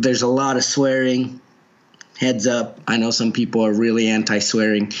 There's a lot of swearing. Heads up, I know some people are really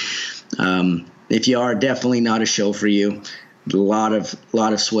anti-swearing. If you are, definitely not a show for you. A lot of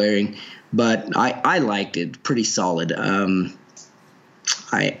swearing, but I liked it. Pretty solid.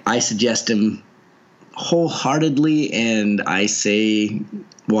 I suggest him wholeheartedly, and I say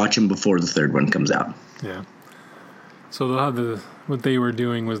watch him before the third one comes out. Yeah. So what they were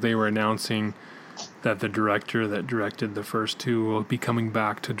doing was they were announcing that the director that directed the first two will be coming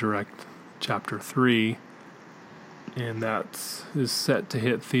back to direct Chapter 3. And that is set to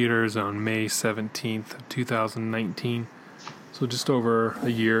hit theaters on May 17th, 2019. So just over a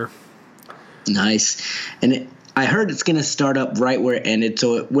year. Nice. And I heard it's going to start up right where it ended.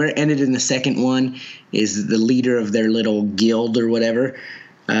 So where it ended in the second one is the leader of their little guild or whatever.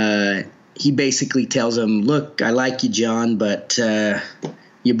 He basically tells them, "Look, I like you, John, but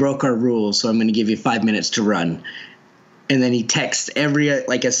you broke our rules, so I'm going to give you 5 minutes to run." And then he texts every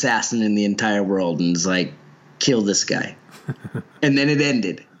assassin in the entire world and is like, "Kill this guy." And then it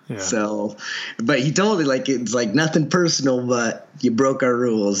ended. Yeah. So, but he told it it's nothing personal, but you broke our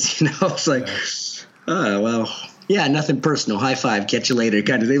rules. It's like, yeah. Oh, well, yeah, nothing personal. High five. Catch you later.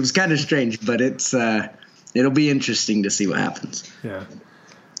 It was kind of strange, but it'll be interesting to see what happens. Yeah.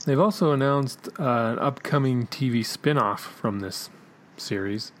 They've also announced an upcoming TV spinoff from this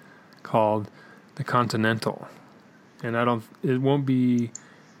series called The Continental. And it won't be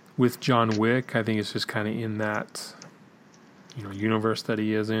with John Wick. I think it's just kind of in that, universe that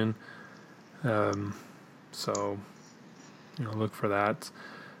he is in. So, look for that.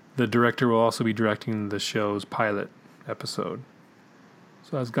 The director will also be directing the show's pilot episode.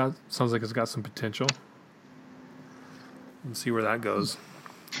 So sounds like it's got some potential. Let's see where that goes.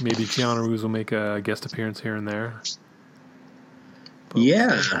 Maybe Keanu Reeves will make a guest appearance here and there. But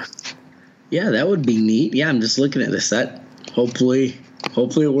yeah, that would be neat. Yeah, I'm just looking at this. That hopefully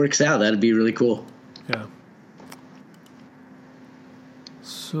it works out. That'd be really cool. Yeah.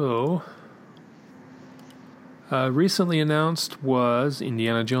 So, recently announced was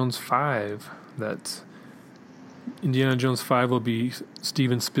Indiana Jones 5. that Indiana Jones 5 will be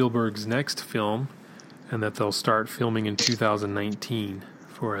Steven Spielberg's next film, and that they'll start filming in 2019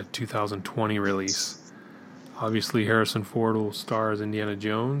 for a 2020 release. Obviously, Harrison Ford will star as Indiana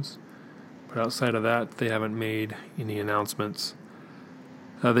Jones, but outside of that, they haven't made any announcements.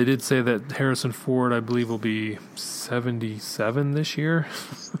 They did say that Harrison Ford, I believe, will be 77 this year,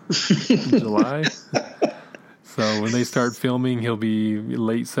 in July. So when they start filming, he'll be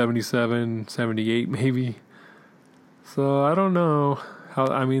late 77, 78 maybe. So I don't know how.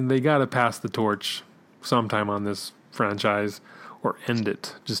 I mean, they got to pass the torch sometime on this franchise, or end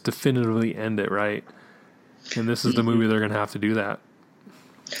it, just definitively end it, right? And this is the movie they're going to have to do that.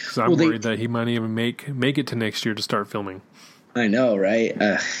 Because I'm worried that he might even make it to next year to start filming. I know, right?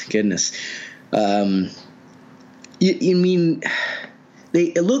 Goodness. You mean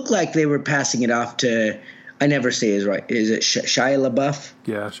it looked like they were passing it off to, I never say his right. Is it Shia LaBeouf?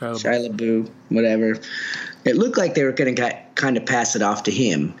 Yeah, Shia LaBeouf, whatever. It looked like they were going to kind of pass it off to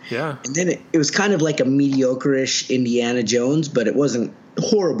him. Yeah. And then it was kind of like a mediocre-ish Indiana Jones, but it wasn't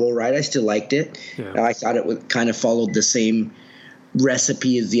horrible, right? I still liked it. Yeah. I thought it kind of followed the same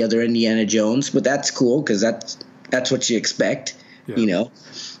recipe as the other Indiana Jones, but that's cool because that's what you expect, you know.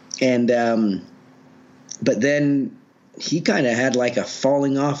 And but then he kind of had like a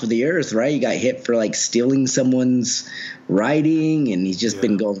falling off of the earth, right? He got hit for like stealing someone's writing, and he's just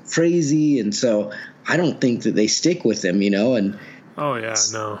been going crazy. And so I don't think that they stick with him, you know. And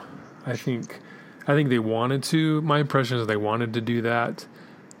no, I think they wanted to. My impression is they wanted to do that,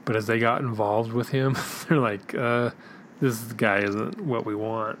 but as they got involved with him, they're like, this guy isn't what we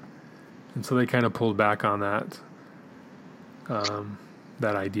want. And so they kind of pulled back on that.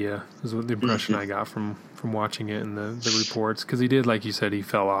 That idea is what the impression I got from watching it and the reports. Because he did, like you said, he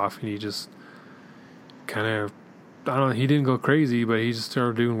fell off and he just kind of, I don't know, he didn't go crazy, but he just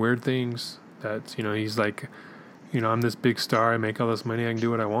started doing weird things. That, you know, he's like, you know, I'm this big star, I make all this money, I can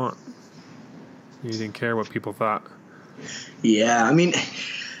do what I want. He didn't care what people thought. Yeah, I mean,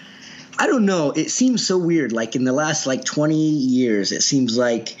 I don't know. It seems so weird. Like in the last 20 years, it seems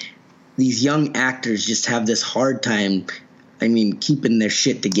like these young actors just have this hard time, I mean, keeping their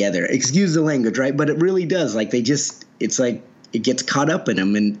shit together. Excuse the language, right? But it really does. Like it's like it gets caught up in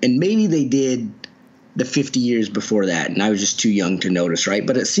them. And maybe they did the 50 years before that, and I was just too young to notice, right?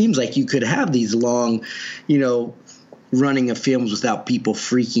 But it seems like you could have these long, you know, running of films without people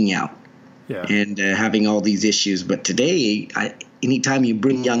freaking out and having all these issues. But today, anytime you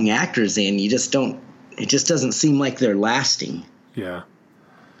bring young actors in, it just doesn't seem like they're lasting. Yeah.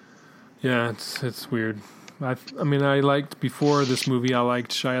 Yeah, it's weird. I mean, I liked, before this movie, I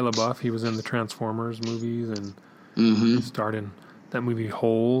liked Shia LaBeouf. He was in the Transformers movies and starred in that movie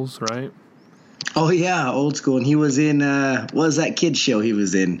Holes, right? Oh, yeah, old school. And he was in, what was that kid show he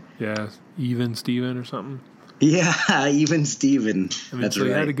was in? Yeah, Even Steven or something. Yeah, Even Steven. I mean, that's so right.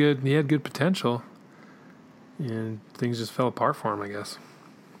 He had good potential, and things just fell apart for him, I guess.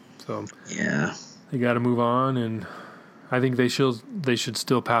 So yeah, they got to move on, and I think they should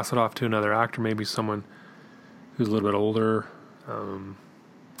still pass it off to another actor, maybe someone who's a little bit older,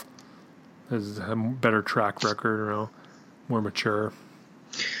 has a better track record, you know, more mature.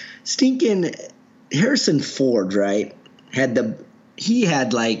 Stinking Harrison Ford, right? He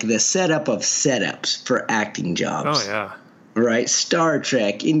had like the setup of setups for acting jobs. Oh yeah, right. Star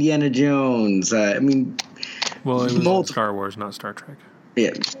Trek, Indiana Jones. I mean, well, it was Star Wars, not Star Trek.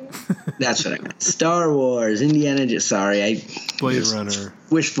 Yeah, that's what I meant. Star Wars, Indiana Jones. Sorry, Blade Runner.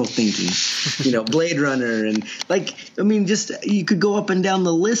 Wishful thinking, you know, Blade Runner, and just you could go up and down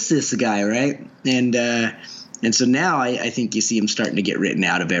the list. This guy, right? And so now I think you see him starting to get written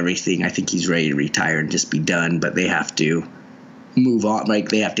out of everything. I think he's ready to retire and just be done. But they have to move on. Like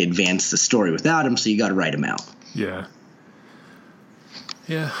they have to advance the story without him. So you got to write him out. Yeah.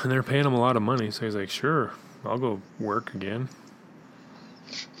 Yeah, and they're paying him a lot of money. So he's like, sure, I'll go work again.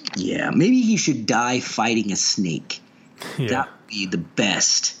 Yeah, maybe he should die fighting a snake. Yeah. That would be the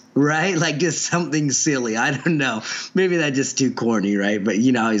best, right? Like just something silly. I don't know. Maybe that's just too corny, right? But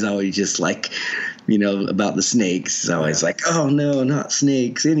you know, he's always just like, you know, about the snakes. So it's like, oh no, not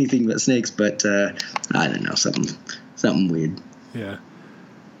snakes, anything but snakes. But I don't know, something weird. Yeah.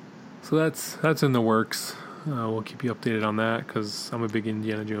 So that's in the works. We'll keep you updated on that because I'm a big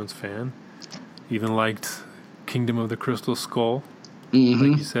Indiana Jones fan. Even liked Kingdom of the Crystal Skull.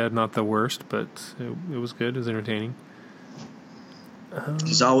 Like you said, not the worst, but it was good. It was entertaining.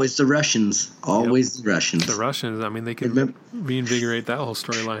 There's always the Russians. The Russians. The Russians. I mean, they could reinvigorate that whole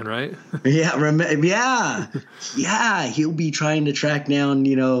storyline, right? Yeah. He'll be trying to track down,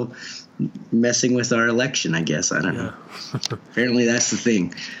 you know, messing with our election, I guess. I don't know. Apparently that's the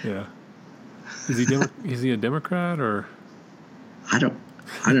thing. Yeah. Is he a Democrat or? I don't.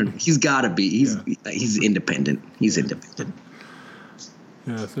 He's got to be. He's independent. He's independent.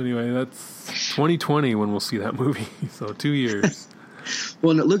 Yeah. So anyway, that's 2020 when we'll see that movie. So 2 years.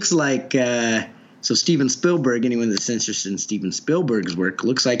 Well, and it looks like so Steven Spielberg. Anyone that's interested in Steven Spielberg's work,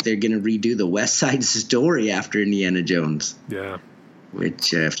 looks like they're going to redo the West Side Story after Indiana Jones. Yeah.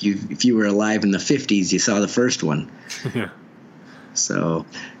 Which, if you were alive in the 50s, you saw the first one. Yeah. So,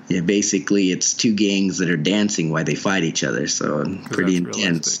 yeah, basically it's two gangs that are dancing while they fight each other. So pretty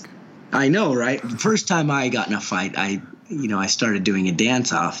intense. Realistic. I know, right? The first time I got in a fight, I started doing a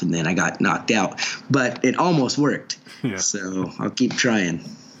dance off and then I got knocked out. But it almost worked. Yeah. So I'll keep trying.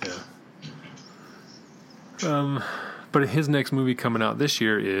 Yeah. But his next movie coming out this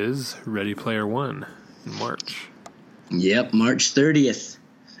year is Ready Player One in March. Yep, March 30th.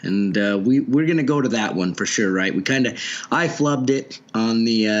 And we're going to go to that one for sure, right? I flubbed it on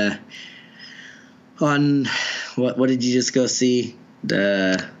the what did you just go see?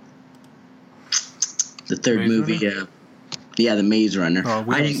 The third Maze movie. The Maze Runner. Oh,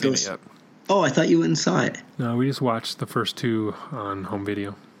 we haven't seen it yet. Oh, I thought you went and saw it. No, we just watched the first two on home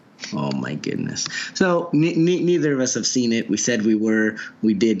video. Oh my goodness! So neither of us have seen it. We said we were.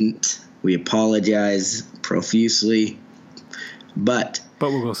 We didn't. We apologize profusely. But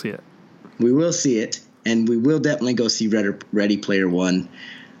we will see it. We will see it, and we will definitely go see Ready Player One.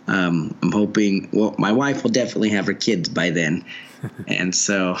 I'm hoping. Well, my wife will definitely have her kids by then, and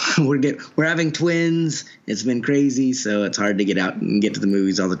so we're having twins. It's been crazy, so it's hard to get out and get to the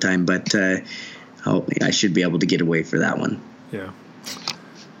movies all the time. But I should be able to get away for that one. Yeah.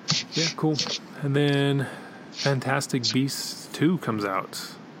 Yeah, cool. And then Fantastic Beasts 2 comes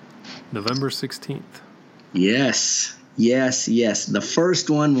out November 16th. Yes. The first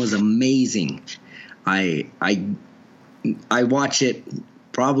one was amazing. I watch it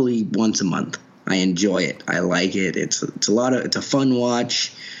probably once a month. I enjoy it. I like it. It's a fun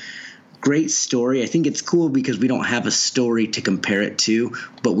watch. Great story. I think it's cool because we don't have a story to compare it to,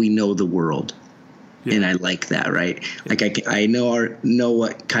 but we know the world. Yeah. And I like that, right? Yeah. Like I know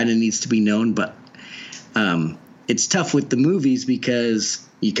what kind of needs to be known, but it's tough with the movies because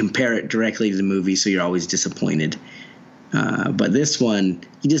you compare it directly to the movie, so you're always disappointed. But this one,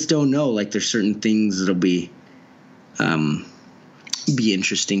 you just don't know. Like there's certain things that'll be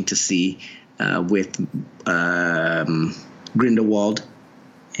interesting to see with Grindelwald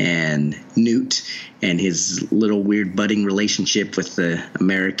and Newt and his little weird budding relationship with the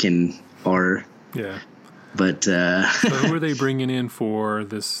American horror. Yeah. But so who are they bringing in for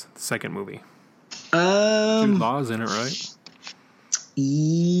this second movie? Jude Law's in it, right?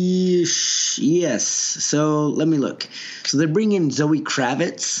 Yes. So let me look. So they're bringing Zoe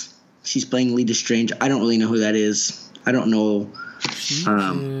Kravitz. She's playing Lita Strange. I don't really know who that is. I don't know. She's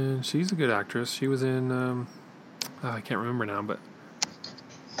a good actress. She was in I can't remember now, but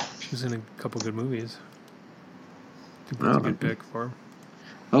she was in a couple good movies. I think that's a good pick for her.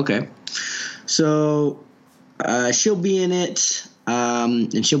 Okay. So she'll be in it,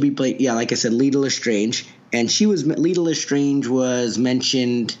 and she'll be playing, like I said, Lita Lestrange. And Lita Lestrange was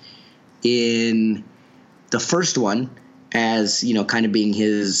mentioned in the first one as, kind of being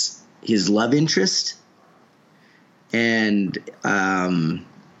his love interest. And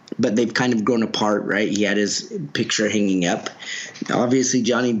but they've kind of grown apart, right? He had his picture hanging up. Obviously,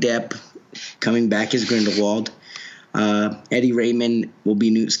 Johnny Depp coming back as Grindelwald. Eddie Raymond will be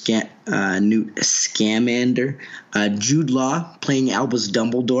Newt Scamander. Jude Law playing Albus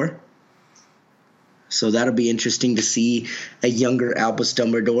Dumbledore. So that'll be interesting to see a younger Albus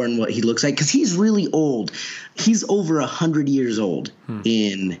Dumbledore and what he looks like, because he's really old. He's over 100 years old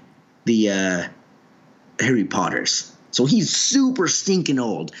in the Harry Potters. So he's super stinking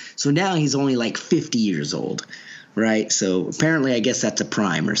old. So now he's only like 50 years old, right? So apparently I guess that's a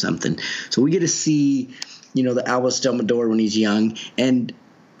prime or something. So we get to see, the Albus Dumbledore when he's young. And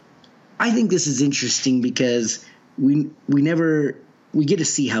I think this is interesting because we get to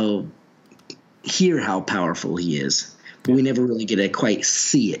see hear how powerful he is, but we never really get to quite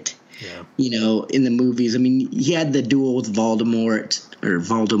see it. Yeah. In the movies. I mean, he had the duel with Voldemort.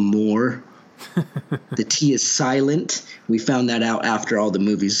 The T is silent. We found that out after all the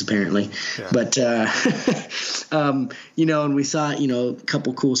movies, apparently. Yeah. But and we saw a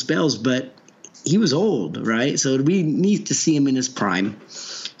couple cool spells, but he was old, right? So we need to see him in his prime.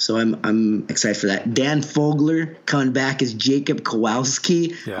 So I'm excited for that. Dan Fogler coming back as Jacob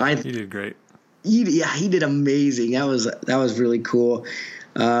Kowalski. Yeah, he did great. He did amazing. That was really cool.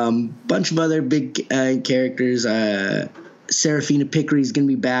 Bunch of other big characters. Serafina Pickery is going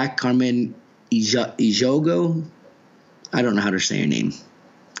to be back. Carmen Ijogo. I don't know how to say her name.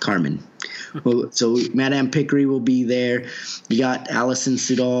 Carmen. Well, so Madame Pickery will be there. You got Alison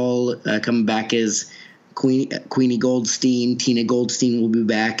Sudol coming back as Queenie Goldstein. Tina Goldstein will be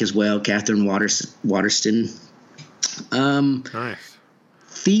back as well. Catherine Waterston. Nice.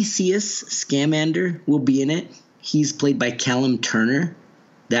 Theseus Scamander will be in it. He's played by Callum Turner.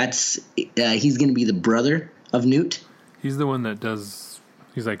 He's going to be the brother of Newt. He's the one that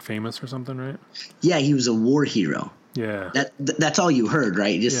he's like famous or something, right? Yeah, he was a war hero. Yeah. That's all you heard,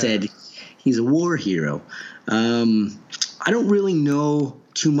 right? You just said he's a war hero. I don't really know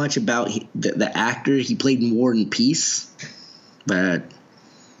too much about the actor. He played in War and Peace, but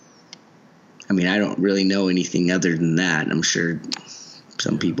I mean, I don't really know anything other than that. I'm sure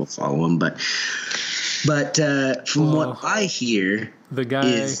some people follow him, but from what I hear, the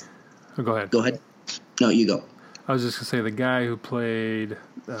guy. Go ahead. Go ahead. No, you go. I was just gonna say the guy who played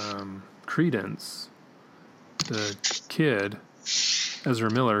Credence, the kid, Ezra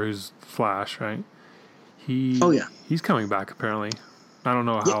Miller, who's Flash, right? He's coming back apparently. I don't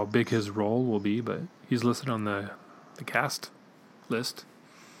know how big his role will be, but he's listed on the cast list.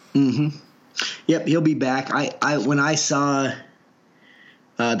 Mm-hmm. Yep, he'll be back. I when I saw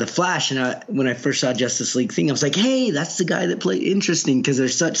the Flash and when I first saw Justice League thing, I was like, hey, that's the guy that played. Interesting, because they're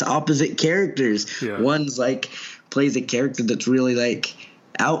such opposite characters. Yeah. One's like plays a character that's really like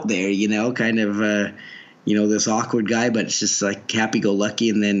out there, kind of this awkward guy, but it's just like happy-go-lucky,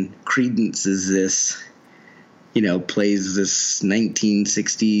 and then Credence is this, plays this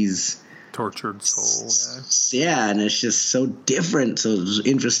 1960s tortured soul guy. Yeah, and it's just so different. So it was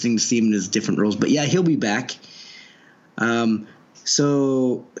interesting to see him in his different roles. But yeah, he'll be back.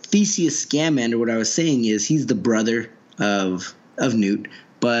 So Theseus Scamander, what I was saying is he's the brother of Newt.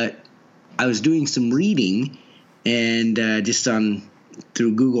 But I was doing some reading and just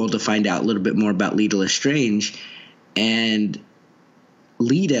through Google to find out a little bit more about Lita Lestrange, and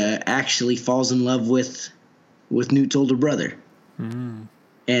Lita actually falls in love with Newt's older brother. Mm.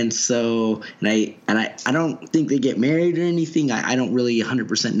 And so, I don't think they get married or anything. I don't really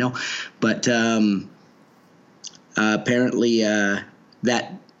 100% know, but apparently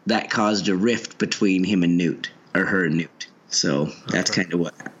that caused a rift between him and Newt, or her and Newt. So that's kind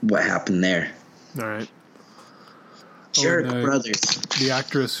of what happened there. All right. Sure, brothers. The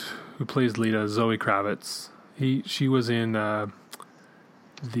actress who plays Lita, Zoe Kravitz, she was in the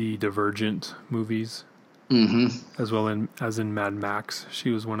Divergent movies. Mm-hmm. As well as in Mad Max. She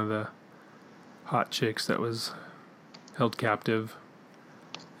was one of the hot chicks that was held captive,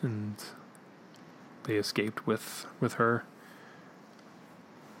 and they escaped with her.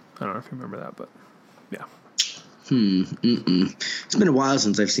 I don't know if you remember that, but yeah. It's been a while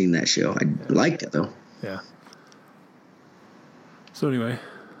since I've seen that show. I liked it though. Yeah. So anyway,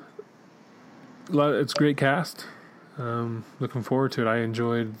 it's a great cast. Looking forward to it. I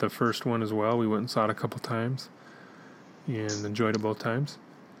enjoyed the first one as well. We went and saw it a couple times and enjoyed it both times.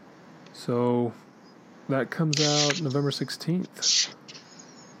 So that comes out November 16th.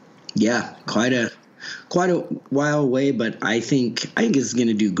 Yeah, quite a while away, but I think it's going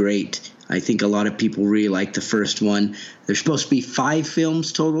to do great. I think a lot of people really like the first one. There's supposed to be 5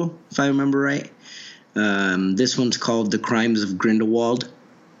 films total, if I remember right. This one's called The Crimes of Grindelwald.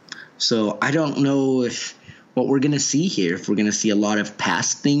 So I don't know what we're going to see here, if we're going to see a lot of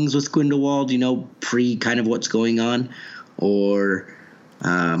past things with Grindelwald, pre kind of what's going on, or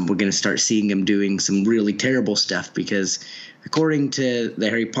we're going to start seeing him doing some really terrible stuff, because according to the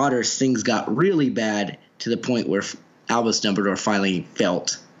Harry Potters, things got really bad to the point where Albus Dumbledore finally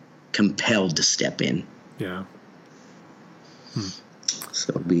felt compelled to step in. Yeah. So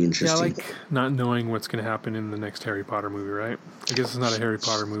it'll be interesting. Yeah, I like not knowing what's going to happen in the next Harry Potter movie, right? I guess it's not a Harry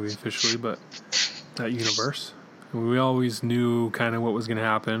Potter movie officially, but that universe. We always knew kind of what was going to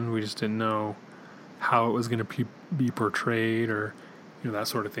happen. We just didn't know how it was going to be portrayed, or that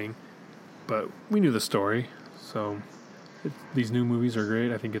sort of thing. But we knew the story. So these new movies are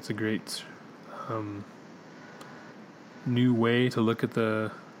great. I think it's a great new way to look at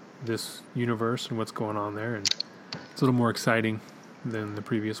this universe and what's going on there, and it's a little more exciting than the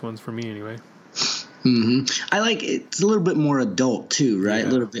previous ones for me anyway. Mm-hmm. I like it's a little bit more adult too, right? Yeah.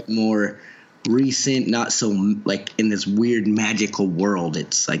 A little bit more recent, not so like in this weird magical world.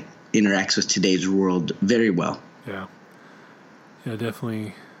 It's like interacts with today's world very well. Yeah,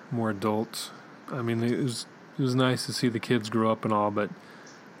 definitely more adult. I mean, it was nice to see the kids grow up and all, but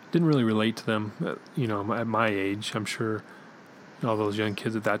didn't really relate to them. At my age, I'm sure all those young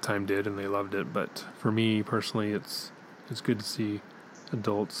kids at that time did, and they loved it. But for me personally, it's good to see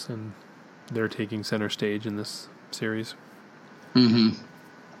adults, and they're taking center stage in this series. Mm-hmm.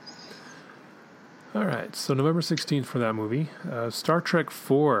 All right, so November 16th for that movie. Star Trek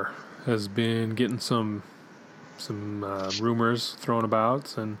 4 has been getting some rumors thrown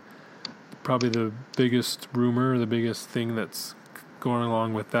about, and probably the biggest rumor, the biggest thing that's going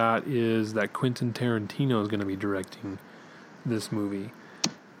along with that is that Quentin Tarantino is going to be directing this movie.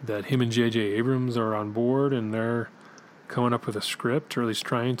 That him and J.J. Abrams are on board, and they're coming up with a script, or at least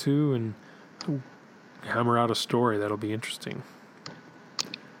trying to, and hammer out a story that'll be interesting.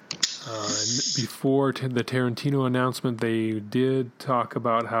 Before the Tarantino announcement, they did talk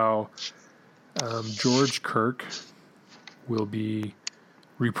about how George Kirk will be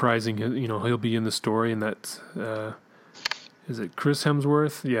reprising his, he'll be in the story, and that is it Chris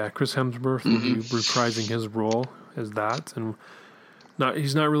Hemsworth? Yeah, Chris Hemsworth will be reprising his role as that, and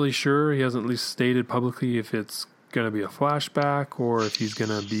he's not really sure. He hasn't at least stated publicly if it's going to be a flashback or if he's going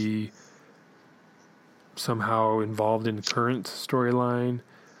to be somehow involved in the current storyline.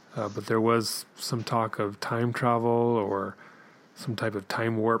 But there was some talk of time travel or some type of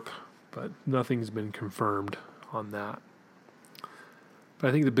time warp, but nothing's been confirmed on that. But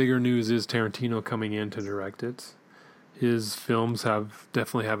I think the bigger news is Tarantino coming in to direct it. His films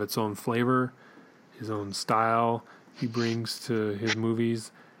definitely have its own flavor, his own style he brings to his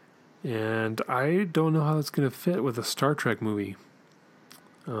movies, and I don't know how that's going to fit with a Star Trek movie.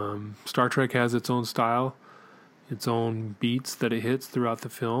 Star Trek has its own style, its own beats that it hits throughout the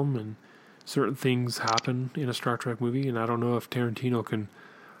film, and certain things happen in a Star Trek movie, and I don't know if Tarantino can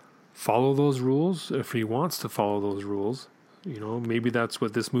follow those rules, if he wants to follow those rules. Maybe that's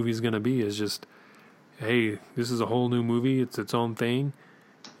what this movie is going to be, is just, hey, this is a whole new movie, it's its own thing,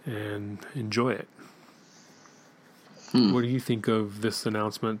 and enjoy it. What do you think of this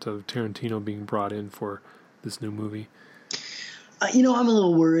announcement of Tarantino being brought in for this new movie? I'm a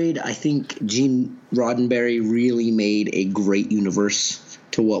little worried. I think Gene Roddenberry really made a great universe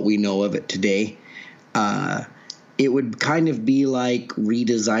to what we know of it today. It would kind of be like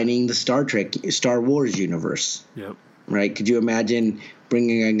redesigning the Star Wars universe. Yep. Right? Could you imagine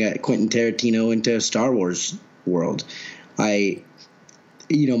bringing Quentin Tarantino into a Star Wars world?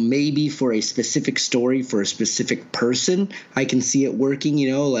 Maybe for a specific story, for a specific person, I can see it working,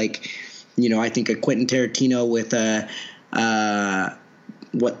 I think a Quentin Tarantino with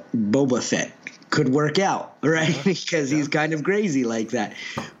what Boba Fett could work out, right? Because he's kind of crazy like that.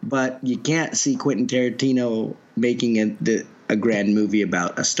 But you can't see Quentin Tarantino making a grand movie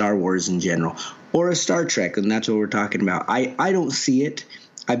about a Star Wars in general or a Star Trek, and that's what we're talking about. I don't see it.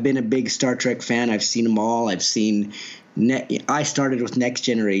 I've been a big Star Trek fan. I've seen them all. I started with Next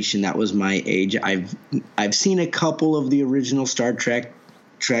Generation. That was my age. I've seen a couple of the original Star Treks.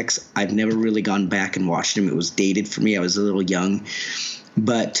 I've never really gone back and watched them. It was dated for me. I was a little young.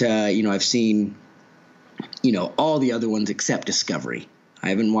 But, I've seen, all the other ones except Discovery. I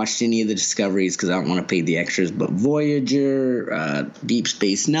haven't watched any of the Discoveries because I don't want to pay the extras. But Voyager, Deep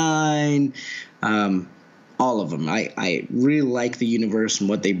Space Nine, all of them. I really like the universe and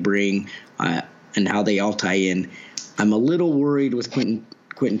what they bring and how they all tie in. I'm a little worried with Quentin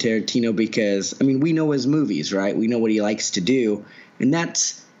Tarantino because, we know his movies, right? We know what he likes to do. And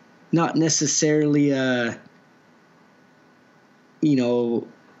that's not necessarily a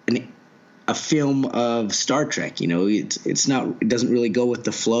film of Star Trek. It's not. It doesn't really go with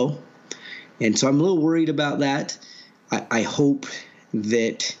the flow. And so I'm a little worried about that. I hope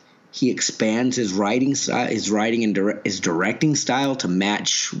that he expands his writing style, his directing style to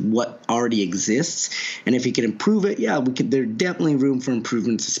match what already exists. And if he can improve it, there's definitely room for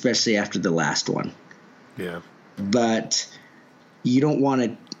improvements, especially after the last one. Yeah. But you don't want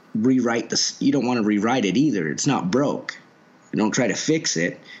to rewrite this. You don't want to rewrite it either. It's not broke. Don't try to fix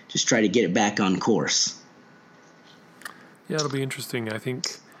it. Just try to get it back on course. Yeah, it'll be interesting. I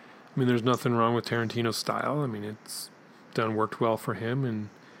think, there's nothing wrong with Tarantino's style. It's worked well for him, and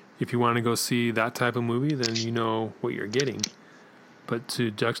if you want to go see that type of movie, then you know what you're getting. But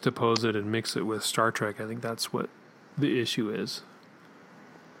to juxtapose it and mix it with Star Trek, I think that's what the issue is.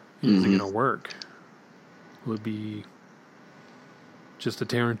 Is it going to work? Will it be just a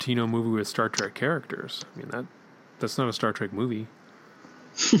Tarantino movie with Star Trek characters? That's not a Star Trek movie.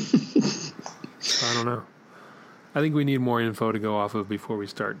 I don't know. I think we need more info to go off of before we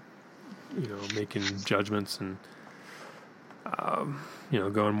start, making judgments and,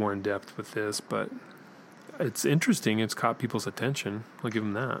 going more in depth with this. But it's interesting. It's caught people's attention. I'll give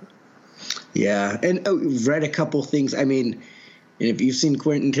them that. Yeah, and read a couple things. And if you've seen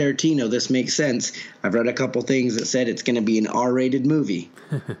Quentin Tarantino, this makes sense. I've read a couple things that said it's going to be an R-rated movie,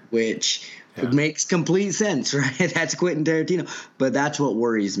 which makes complete sense, right? That's Quentin Tarantino. But that's what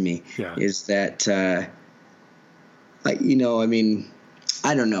worries me, is that, I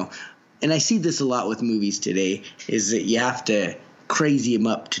don't know. And I see this a lot with movies today, is that you have to crazy him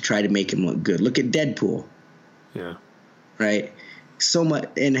up to try to make him look good. Look at Deadpool. Yeah. Right? So much,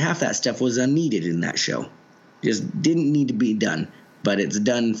 and half that stuff was unneeded in that show. Just didn't need to be done. But it's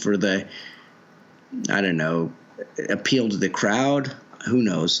done for the, I don't know, appeal to the crowd. Who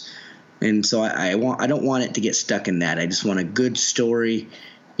knows? And so I don't want it to get stuck in that. I just want a good story,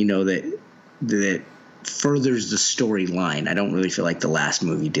 that furthers the storyline. I don't really feel like the last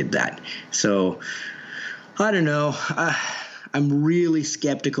movie did that. So I don't know. I'm really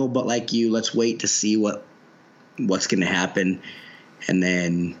skeptical, but like you, let's wait to see what's going to happen, and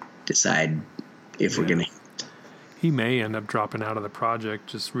then decide if we're going to. He may end up dropping out of the project,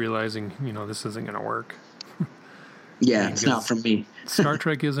 just realizing, this isn't going to work. Yeah, it's not for me. Star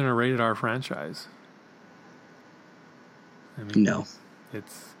Trek isn't a rated R franchise. No.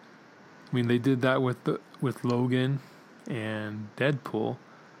 They did that with Logan and Deadpool,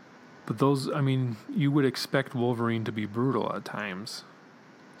 but those, you would expect Wolverine to be brutal at times.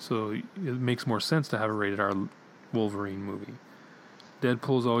 So it makes more sense to have a rated R Wolverine movie.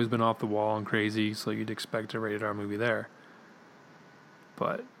 Deadpool's always been off the wall and crazy, so you'd expect a rated R movie there.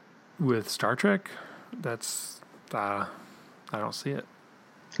 But with Star Trek, that's I don't see it.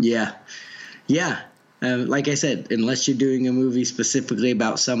 Yeah. Like I said, unless you're doing a movie specifically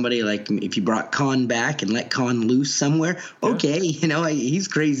about somebody, like if you brought Khan back and let Khan loose somewhere, okay, he's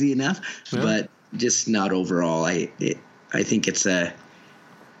crazy enough, but just not overall. I think it's a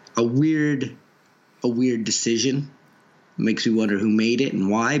weird decision. It makes me wonder who made it and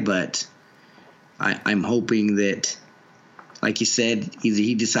why, but I'm hoping that, like you said, either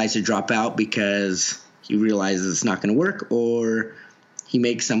he decides to drop out because he realizes it's not going to work, or he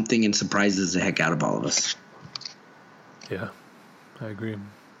makes something and surprises the heck out of all of us. Yeah, I agree.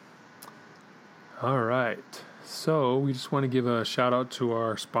 All right. So we just want to give a shout out to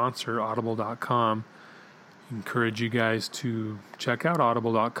our sponsor, Audible.com. Encourage you guys to check out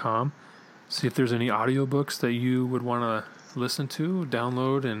Audible.com. See if there's any audiobooks that you would want to listen to,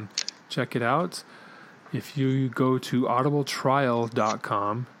 download, and check it out. If you go to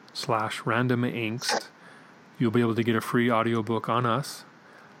audibletrial.com/randomangst, you'll be able to get a free audiobook on us.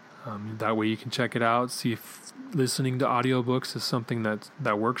 That way you can check it out, see if listening to audiobooks is something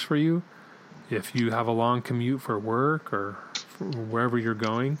that works for you. If you have a long commute for work or for wherever you're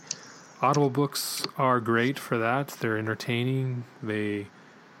going, Audible books are great for that. They're entertaining. They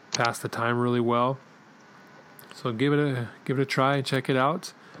pass the time really well. So give it a try and check it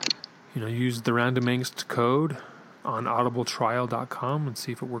out. Use the Random Angst code on audibletrial.com and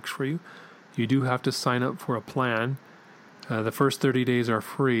see if it works for you. You do have to sign up for a plan. The first 30 days are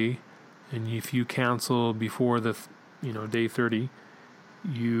free, and if you cancel before the day 30,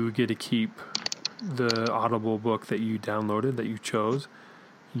 you get to keep the Audible book that you downloaded, that you chose.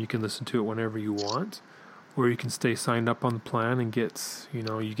 You can listen to it whenever you want, or you can stay signed up on the plan and get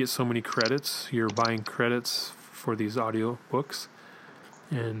you get so many credits. You're buying credits for these audio books,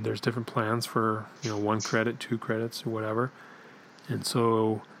 and there's different plans for 1 credit, 2 credits, or whatever. And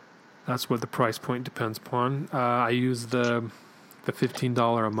so that's what the price point depends upon. I use the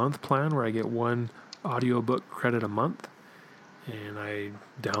 $15 a month plan, where I get 1 audiobook credit a month, and I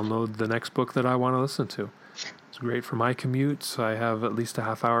download the next book that I want to listen to. It's great for my commutes. I have at least a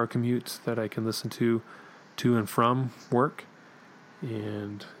half-hour commute that I can listen to and from work,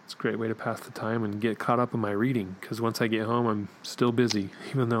 and it's a great way to pass the time and get caught up in my reading, because once I get home, I'm still busy,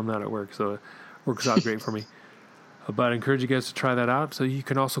 even though I'm not at work, so it works out great for me. But I encourage you guys to try that out. So you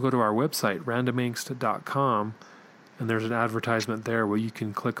can also go to our website, randomangst.com, and there's an advertisement there where you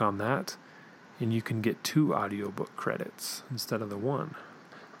can click on that, and you can get 2 audiobook credits instead of the 1.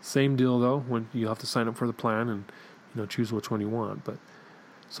 Same deal, though, when you have to sign up for the plan and choose which one you want. But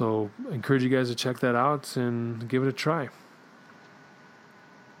so I encourage you guys to check that out and give it a try.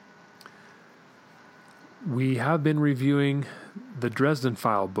 We have been reviewing the Dresden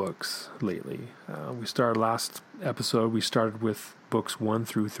File books lately. Last episode, we started with books 1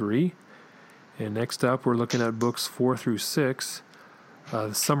 through 3. And next up, we're looking at books 4 through 6.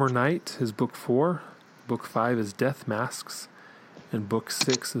 The Summer Night is book 4. Book 5 is Death Masks. And book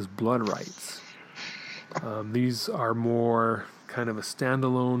 6 is Blood Rites. These are more kind of a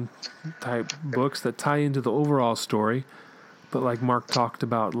standalone type books that tie into the overall story. But like Mark talked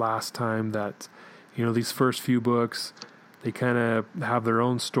about last time, that these first few books, they kind of have their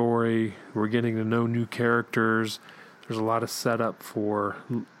own story. We're getting to know new characters. There's a lot of setup for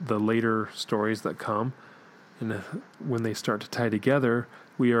the later stories that come. And when they start to tie together,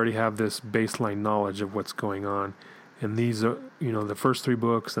 we already have this baseline knowledge of what's going on. And these are, the first 3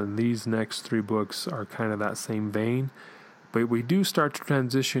 books and these next 3 books are kind of that same vein. But we do start to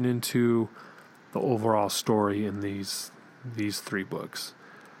transition into the overall story in these these 3 books.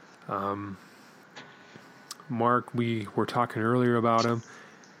 Mark, we were talking earlier about them,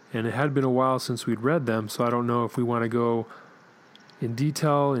 and it had been a while since we'd read them, so I don't know if we want to go in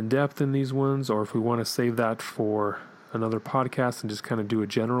detail, in depth in these ones, or if we want to save that for another podcast and just kind of do a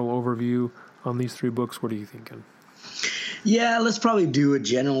general overview on these 3 books. What are you thinking? Yeah, let's probably do a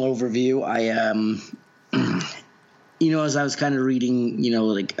general overview. As I was kind of reading,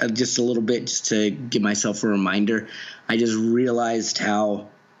 just a little bit just to give myself a reminder, I just realized how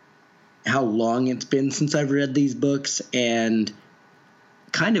long it's been since I've read these books and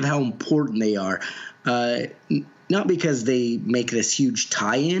kind of how important they are. Not because they make this huge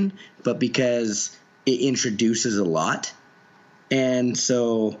tie-in, but because it introduces a lot. And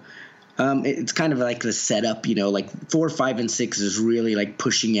so it's kind of like the setup, like 4, 5, and 6 is really like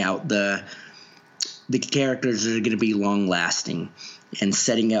pushing out the characters that are going to be long-lasting and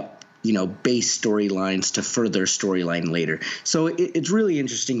setting up, base storylines to further storyline later. So it's really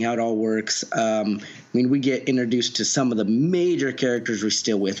interesting how it all works. We get introduced to some of the major characters we're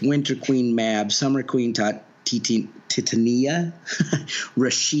still with. Winter Queen Mab, Summer Queen Titania,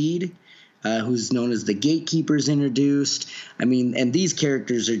 Rashid, who's known as the Gatekeeper, is introduced. And these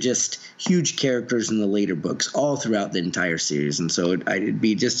characters are just huge characters in the later books all throughout the entire series. And so it'd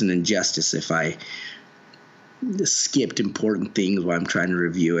be just an injustice if I skipped important things while I'm trying to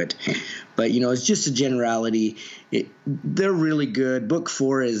review it. But, it's just a generality. They're really good. Book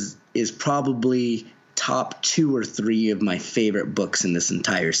 4 is probably top 2 or 3 of my favorite books in this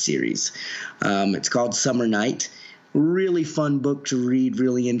entire series. It's called Summer Night. Really fun book to read,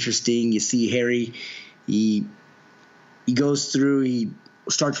 really interesting. You see Harry, he goes through, he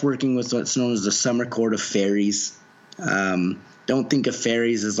starts working with what's known as the Summer Court of Fairies. Don't think of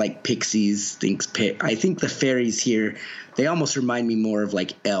fairies as like pixies. I think the fairies here, they almost remind me more of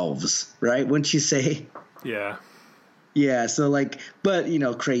like elves, right? Wouldn't you say? Yeah. Yeah, so but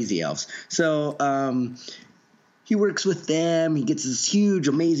crazy elves. So he works with them. He gets this huge,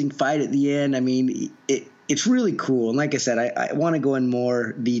 amazing fight at the end. It's really cool. And like I said, I want to go in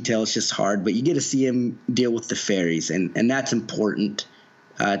more detail. It's just hard, but you get to see him deal with the fairies, and that's important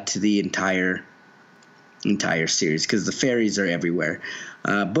to the entire series because the fairies are everywhere.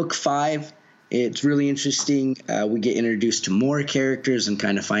 Book 5, it's really interesting. We get introduced to more characters and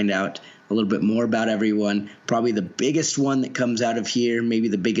kind of find out a little bit more about everyone. Probably the biggest one that comes out of here, maybe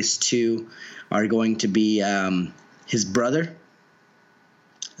the biggest 2, are going to be his brother.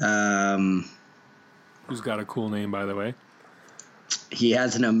 Who's got a cool name, by the way? He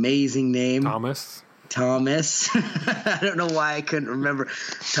has an amazing name. Thomas. I don't know why I couldn't remember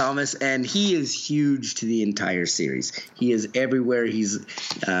Thomas, and he is huge to the entire series. He is everywhere. He's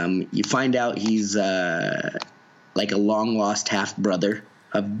you find out he's like a long lost half brother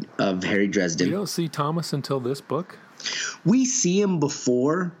of Harry Dresden. We don't see Thomas until this book. We see him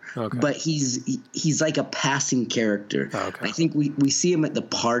before, okay, but he's like a passing character. Okay. I think we see him at the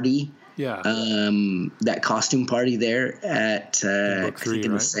party. Yeah. That costume party there at book 3,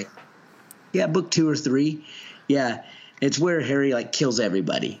 right? Yeah, book 2 or 3. Yeah, it's where Harry kills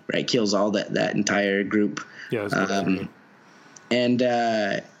everybody, right? Kills all that entire group. Yeah. And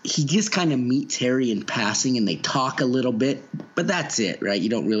he just kind of meets Harry in passing, and they talk a little bit, but that's it, right? You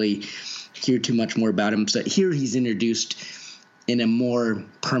don't really hear too much more about him. So here he's introduced in a more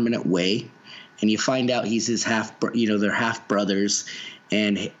permanent way, and you find out he's his they're half brothers,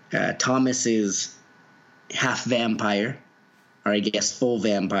 and Thomas is half vampire. Or I guess full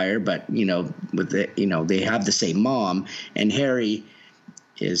vampire, but they have the same mom, and Harry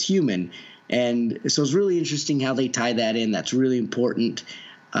is human, and so it's really interesting how they tie that in. That's really important.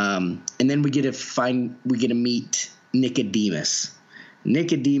 And then we get to meet Nicodemus.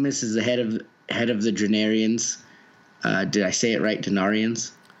 Nicodemus is the head of the Drenarians. Did I say it right?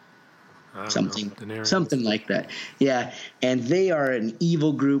 Drenarians? Something like that. Yeah, and they are an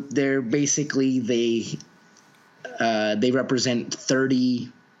evil group. They're basically they represent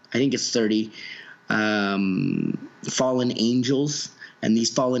 30, I think it's 30, fallen angels, and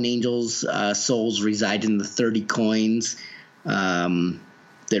these fallen angels' souls reside in the 30 coins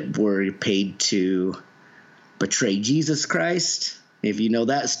that were paid to betray Jesus Christ. If you know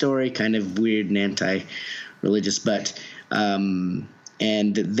that story, kind of weird and anti-religious, but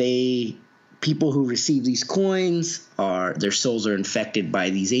people who receive these coins their souls are infected by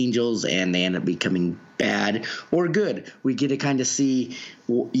these angels, and they end up becoming bad or good. We get to kind of see,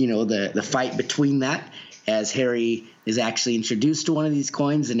 the fight between that as Harry is actually introduced to one of these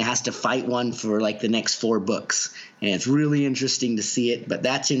coins and has to fight one for the next 4 books. And it's really interesting to see it, but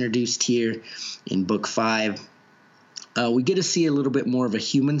that's introduced here in book 5. We get to see a little bit more of a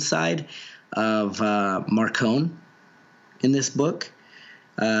human side of Marcone. in this book.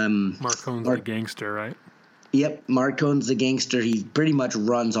 Marcone's the gangster, right? Yep, Marcone's the gangster. He pretty much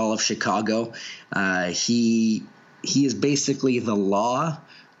runs all of Chicago. He is basically the law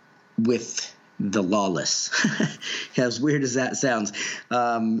with the lawless. As weird as that sounds,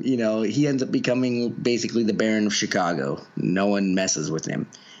 he ends up becoming basically the Baron of Chicago. No one messes with him,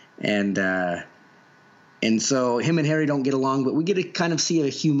 and so him and Harry don't get along, but we get to kind of see a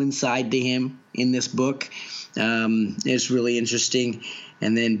human side to him in this book. It's really interesting.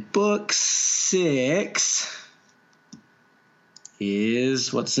 And then book 6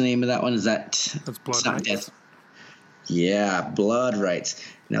 is, what's the name of that one? That's Blood Rights. Yeah, Blood Rights.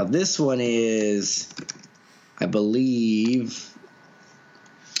 Now this one is, I believe,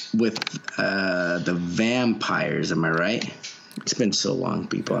 with the vampires. Am I right? It's been so long,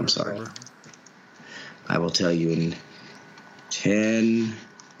 people. I'm sorry. I will tell you in 10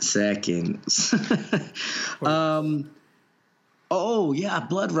 seconds. Oh yeah,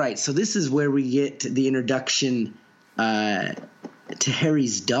 Blood Rights. So this is where we get the introduction to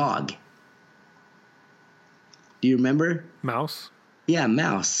Harry's dog. Do you remember? Mouse? Yeah,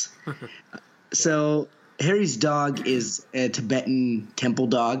 Mouse. So Harry's dog is a Tibetan temple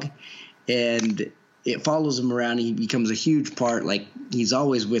dog, and it follows him around. He becomes a huge part. Like, he's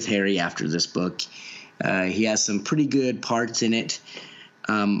always with Harry after this book. He has some pretty good parts in it.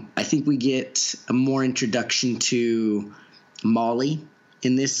 I think we get a more introduction to Molly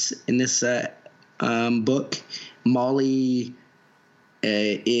in this book. Molly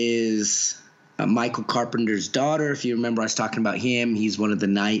is Michael Carpenter's daughter. If you remember, I was talking about him. He's one of the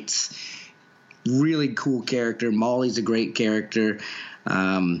knights. Really cool character. Molly's a great character.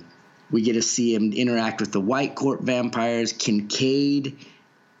 We get to see him interact with the White Court vampires. Kincaid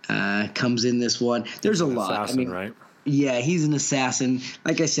comes in this one. There's a lot. Assassin, right? Yeah, he's an assassin.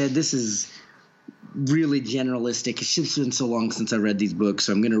 Like I said, this is really generalistic. It's just been so long since I read these books,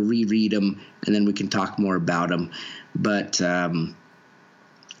 so I'm going to reread them, and then we can talk more about them. But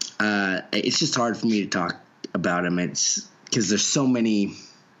it's just hard for me to talk about them. It's because there's so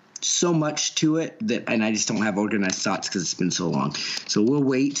much to it and I just don't have organized thoughts because it's been so long. So we'll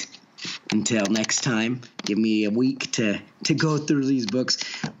wait until next time. Give me a week to go through these books.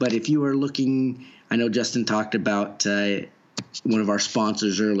 But if you are looking, I know Justin talked about one of our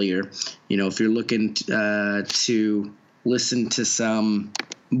sponsors earlier. If you're looking to listen to some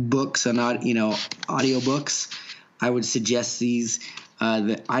books on audiobooks, I would suggest these.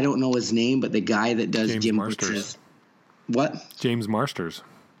 I don't know his name, but the guy that does James Jim Marsters. Butcher's. What? James Marsters.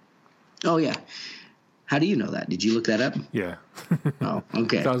 Oh yeah. How do you know that? Did you look that up? Yeah. Oh,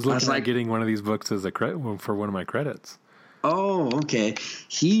 okay. So I was looking at getting one of these books as a credit for one of my credits. Oh, okay.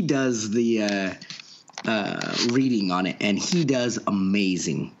 He does the reading on it, and he does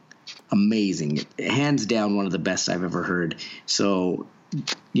amazing. Hands down, one of the best I've ever heard. So,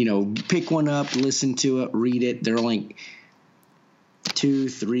 pick one up, listen to it, read it. They're only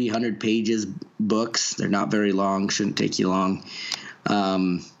 200-300 pages books. They're not very long. Shouldn't take you long.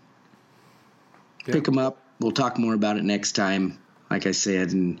 Pick them up. We'll talk more about it next time, like I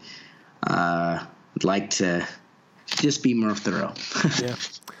said, and I'd like to just be more thorough.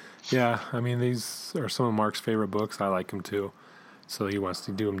 Yeah. I mean, these are some of Mark's favorite books. I like them too, so he wants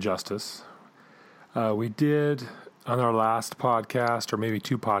to do them justice. We did, on our last podcast, or maybe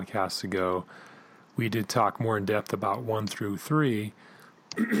 2 podcasts ago, we did talk more in depth about 1 through 3,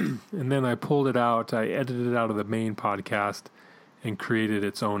 and then I pulled it out. I edited it out of the main podcast and created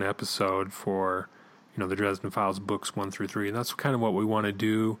its own episode for, the Dresden Files books 1 through 3. And that's kind of what we want to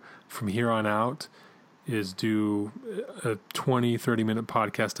do from here on out, is do a 20, 30-minute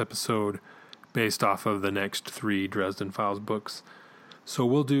podcast episode based off of the next 3 Dresden Files books. So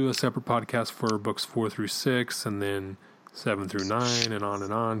we'll do a separate podcast for books 4 through 6, and then 7 through 9, and on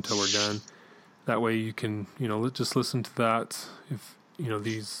until we're done. That way you can, just listen to that, if,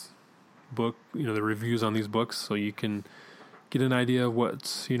 these the reviews on these books, so you can get an idea of what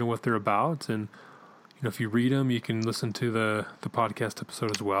they're about. And, if you read them, you can listen to the podcast episode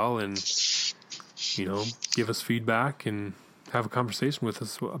as well, and, give us feedback and have a conversation with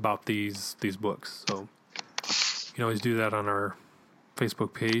us about these books. So you can always do that on our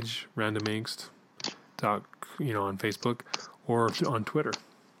Facebook page, Random Angst, on Facebook, or on Twitter.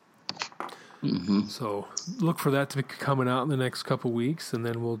 Mm-hmm. So look for that to be coming out in the next couple weeks, and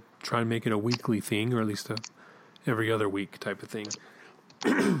then we'll try and make it a weekly thing, or at least a every other week type of thing,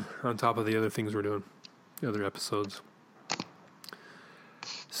 on top of the other things we're doing, the other episodes.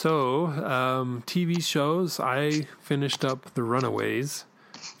 So, TV shows, I finished up The Runaways.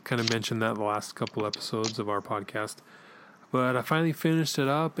 Kind of mentioned that the last couple episodes of our podcast. But I finally finished it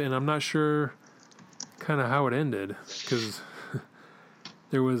up, and I'm not sure kind of how it ended, because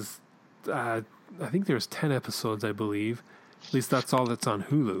there was, I think there was 10 episodes, I believe. At least that's all that's on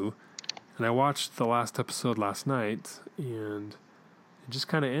Hulu. And I watched the last episode last night, and it just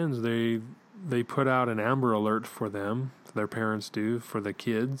kind of ends. They put out an Amber Alert for them, their parents do, for the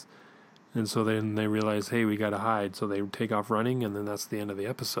kids. And so then they realize, hey, we got to hide. So they take off running, and then that's the end of the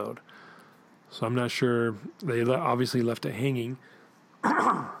episode. So I'm not sure. They obviously left it hanging.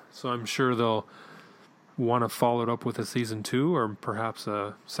 So I'm sure they'll want to follow it up with a season 2, or perhaps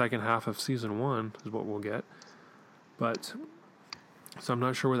a second half of season 1 is what we'll get. But so I'm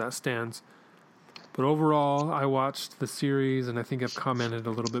not sure where that stands. But overall, I watched the series, and I think I've commented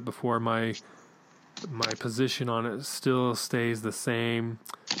a little bit before. My position on it still stays the same.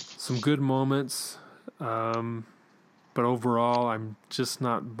 Some good moments, but overall, I'm just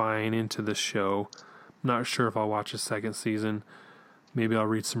not buying into the show. I'm not sure if I'll watch a second season. Maybe I'll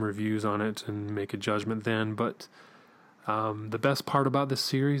read some reviews on it and make a judgment then. But the best part about this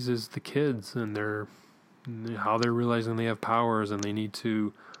series is the kids and how they're realizing they have powers and they need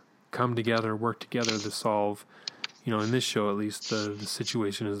to come together, work together to solve. In this show at least, the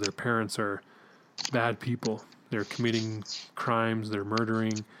situation is their parents are bad people. They're committing crimes, they're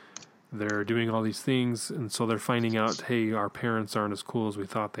murdering, they're doing all these things, and so they're finding out, hey, our parents aren't as cool as we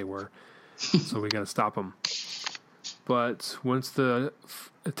thought they were, so we got to stop them. But once the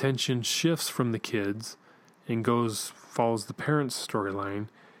attention shifts from the kids and follows the parents' storyline,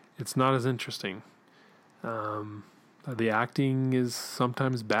 it's not as interesting. The acting is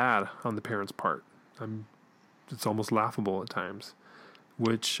sometimes bad on the parents' part. It's almost laughable at times.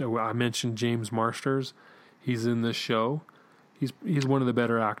 Which I mentioned James Marsters. He's in this show. He's one of the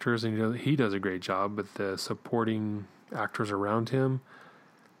better actors, and he does a great job. But the supporting actors around him,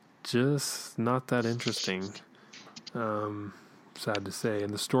 just not that interesting. Sad to say.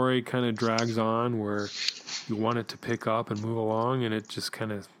 And the story kind of drags on where you want it to pick up and move along, and it just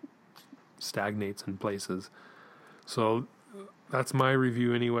kind of stagnates in places. So that's my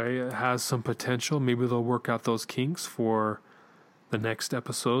review anyway. It has some potential. Maybe they'll work out those kinks for the next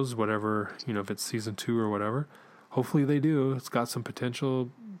episodes, whatever, if it's season 2 or whatever. Hopefully they do. It's got some potential,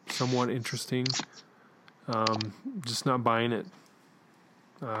 somewhat interesting. Just not buying it.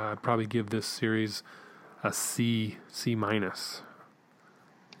 I'd probably give this series a C minus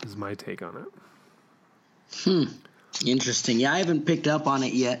is my take on it. Interesting. Yeah, I haven't picked up on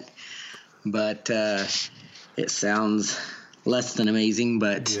it yet, but it sounds less than amazing.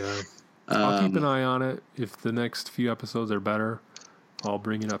 But yeah, I'll keep an eye on it. If the next few episodes are better, I'll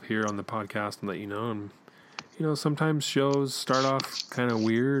bring it up here on the podcast and let you know. And sometimes shows start off kind of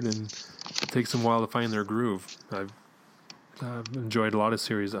weird, and it takes them a while to find their groove. I've enjoyed a lot of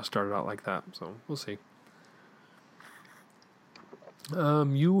series that started out like that, so we'll see.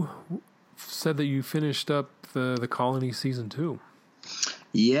 You said that you finished up the Colony season 2.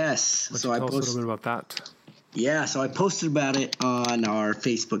 Yes. So tell us a little bit about that. Yeah, so I posted about it on our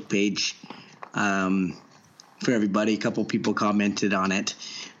Facebook page for everybody. A couple people commented on it.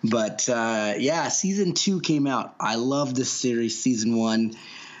 But, season 2 came out. I love this series. Season 1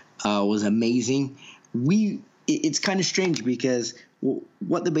 was amazing. It's kind of strange because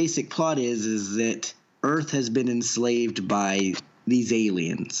what the basic plot is that Earth has been enslaved by these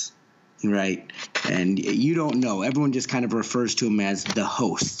aliens, right? And you don't know. Everyone just kind of refers to them as the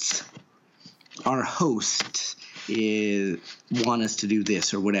hosts. Our hosts want us to do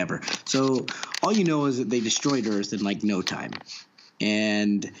this or whatever. So all you know is that they destroyed Earth in like no time.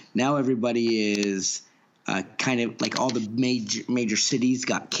 And now everybody is kind of like all the major cities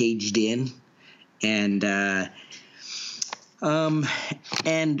got caged in. And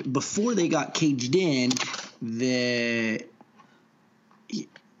before they got caged in,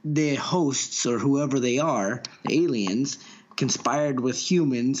 the hosts or whoever they are, the aliens, conspired with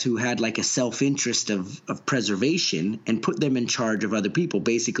humans who had like a self-interest of preservation and put them in charge of other people,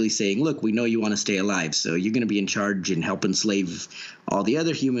 basically saying, look, we know you want to stay alive, so you're going to be in charge and help enslave all the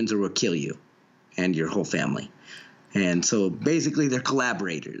other humans or we'll kill you and your whole family. And so basically they're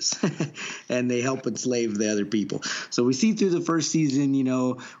collaborators and they help enslave the other people. So we see through the first season,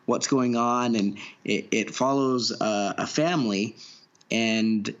 what's going on, and it follows a family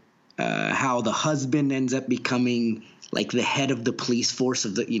and how the husband ends up becoming like the head of the police force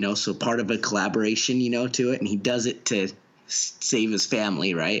of the, so part of a collaboration, to it. And he does it to save his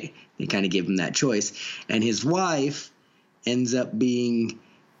family, right? They kind of give him that choice. And his wife ends up being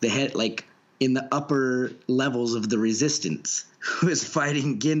the head, like in the upper levels of the resistance, who is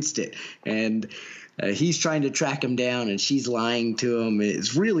fighting against it. And he's trying to track him down and she's lying to him.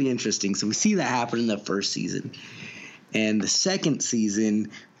 It's really interesting. So we see that happen in the first season. And the second season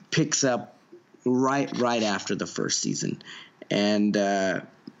picks up right after the first season. And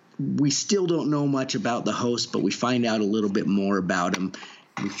we still don't know much about the host, but we find out a little bit more about them.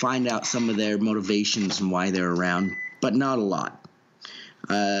 We find out some of their motivations and why they're around, but not a lot.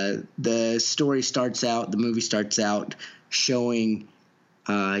 The movie starts out showing,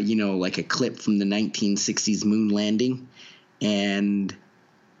 like a clip from the 1960s moon landing, and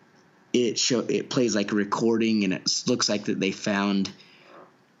it plays like a recording, and it looks like that they found,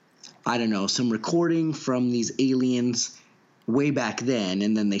 I don't know, some recording from these aliens way back then,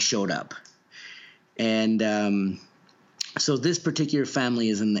 and then they showed up. And so this particular family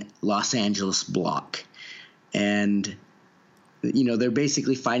is in the Los Angeles block, and they're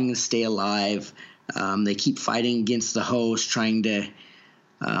basically fighting to stay alive. They keep fighting against the host, trying to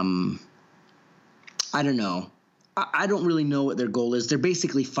I don't know. I don't really know what their goal is. They're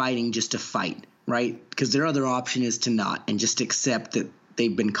basically fighting just to fight, right? Because their other option is to not and just accept that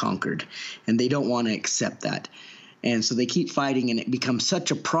they've been conquered, and they don't want to accept that. And so they keep fighting, and it becomes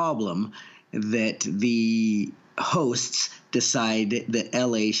such a problem that the hosts decide that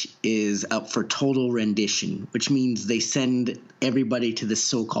LA is up for total rendition, which means they send everybody to this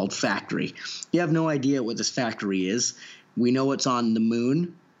so-called factory. You have no idea what this factory is. We know it's on the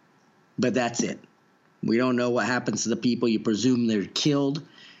moon, but that's it. We don't know what happens to the people. You presume they're killed,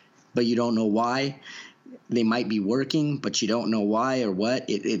 but you don't know why. They might be working, but you don't know why or what.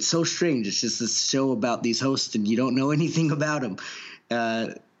 It's so strange. It's just this show about these hosts, and you don't know anything about them.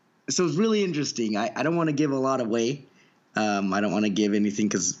 So it's really interesting. I don't want to give a lot away. I don't want to give anything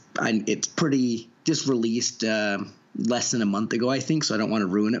because it's pretty just released less than a month ago, I think, so I don't want to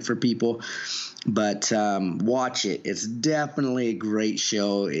ruin it for people. But watch it. It's definitely a great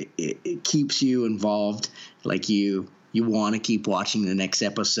show. It keeps you involved. Like you want to keep watching the next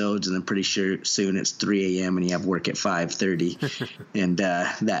episodes, and I'm pretty sure soon it's 3 a.m. and you have work at 5:30, and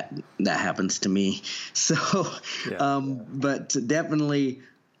that happens to me. So, but definitely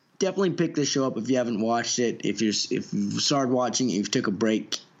pick this show up if you haven't watched it. If you started watching it, if you took a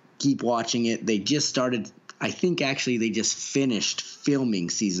break, keep watching it. They just started. I think actually they just finished filming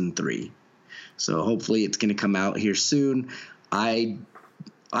season 3, so hopefully it's going to come out here soon. I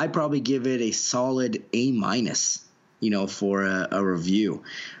probably give it a solid A-, for a review.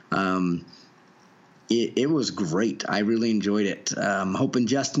 It was great. I really enjoyed it. Hoping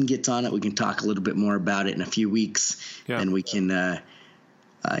Justin gets on it. We can talk a little bit more about it in a few weeks, and we can,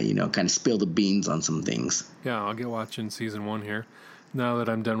 kind of spill the beans on some things. Yeah, I'll get watching season 1 here. Now that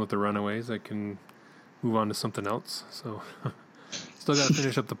I'm done with the Runaways, I can move on to something else. So, still got to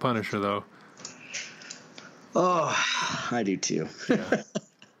finish up The Punisher, though. Oh, I do too. Yeah.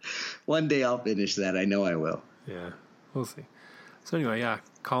 One day I'll finish that. I know I will. Yeah, we'll see. So anyway,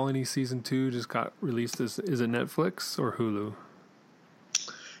 Colony season 2 just got released. Is it Netflix or Hulu?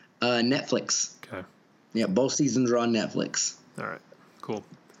 Netflix. Okay. Yeah, both seasons are on Netflix. All right, cool.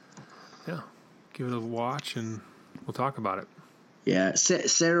 Yeah, give it a watch and we'll talk about it. Yeah,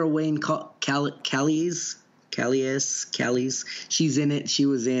 Sarah Wayne Callies. She's in it. She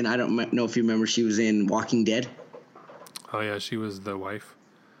was in, I don't know if you remember, she was in Walking Dead. Oh yeah, she was the wife.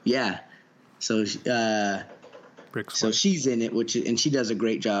 Yeah. So Rick's wife. She's in it, and she does a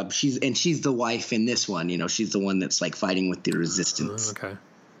great job. She's the wife in this one. She's the one that's like fighting with the resistance. Okay.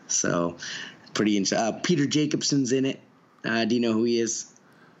 So pretty interesting. Peter Jacobson's in it. Do you know who he is?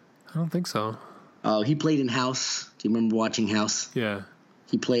 I don't think so. Oh, he played in House. Do you remember watching House? Yeah.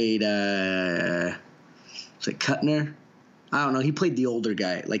 He played was it Kuttner? I don't know. He played the older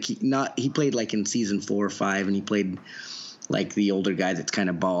guy. Like he played like in season 4 or 5, and he played like the older guy that's kind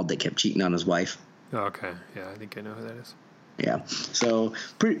of bald that kept cheating on his wife. Oh, okay. Yeah, I think I know who that is. Yeah. So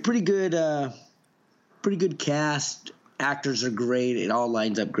pretty good cast. Actors are great. It all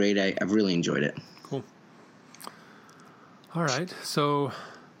lines up great. I've really enjoyed it. Cool. All right. So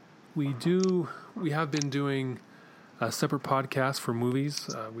we have been doing a separate podcast for movies.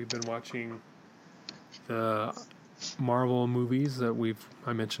 We've been watching the Marvel movies that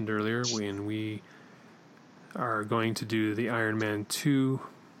I mentioned earlier, and we are going to do the Iron Man 2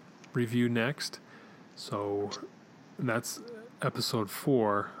 review next. So that's episode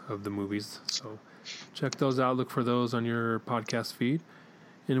 4 of the movies. So check those out. Look for those on your podcast feed.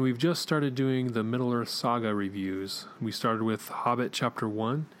 And we've just started doing the Middle-earth Saga reviews. We started with Hobbit Chapter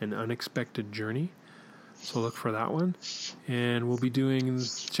 1, An Unexpected Journey. So look for that one. And we'll be doing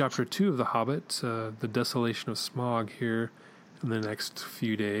Chapter 2 of The Hobbit, The Desolation of Smaug, here in the next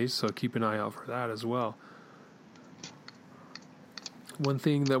few days. So keep an eye out for that as well. One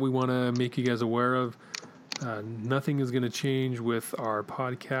thing that we want to make you guys aware of, nothing is going to change with our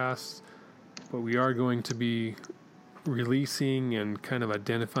podcasts, but we are going to be releasing and kind of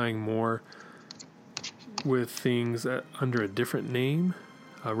identifying more with things under a different name.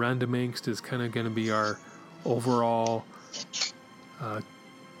 Random Angst is kind of going to be our overall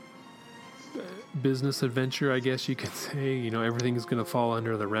business adventure, I guess you could say. You know, everything is going to fall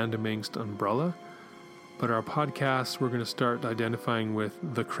under the Random Angst umbrella. But our podcast, we're going to start identifying with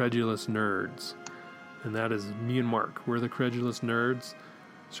the Credulous Nerds. And that is me and Mark. We're the Credulous Nerds.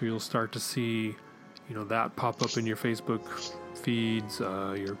 So you'll start to see, you know, that pop up in your Facebook feeds,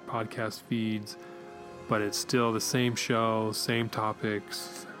 your podcast feeds. But it's still the same show, same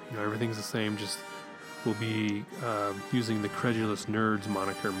topics. You know, everything's the same. Just we'll be using the Credulous Nerds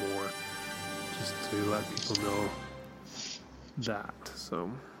moniker more, just to let people know that. So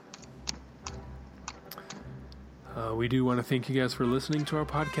we do want to thank you guys for listening to our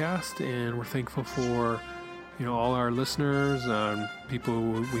podcast, and we're thankful for, you know, all our listeners,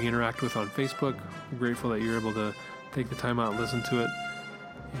 people we interact with on Facebook. We're grateful that you're able to take the time out and listen to it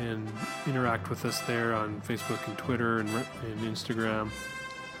and interact with us there on Facebook and Twitter and Instagram.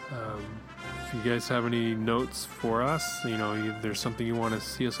 If you guys have any notes for us, you know, if there's something you want to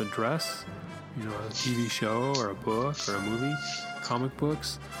see us address, you know, a TV show or a book or a movie, comic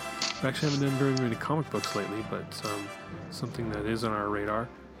books. We actually haven't done very many comic books lately, but something that is on our radar.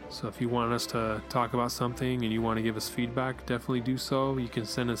 So if you want us to talk about something and you want to give us feedback, definitely do so. You can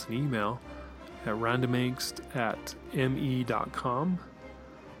send us an email at randomangst@me.com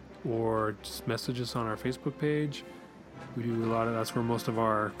or just message us on our Facebook page. We do a lot of, that's where most of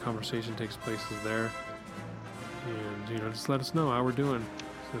our conversation takes place, is there. And, you know, just let us know how we're doing,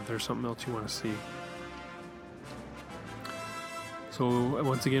 if there's something else you want to see. So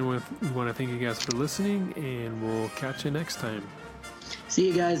once again, we want to thank you guys for listening, and we'll catch you next time. See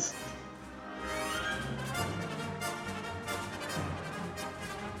you guys.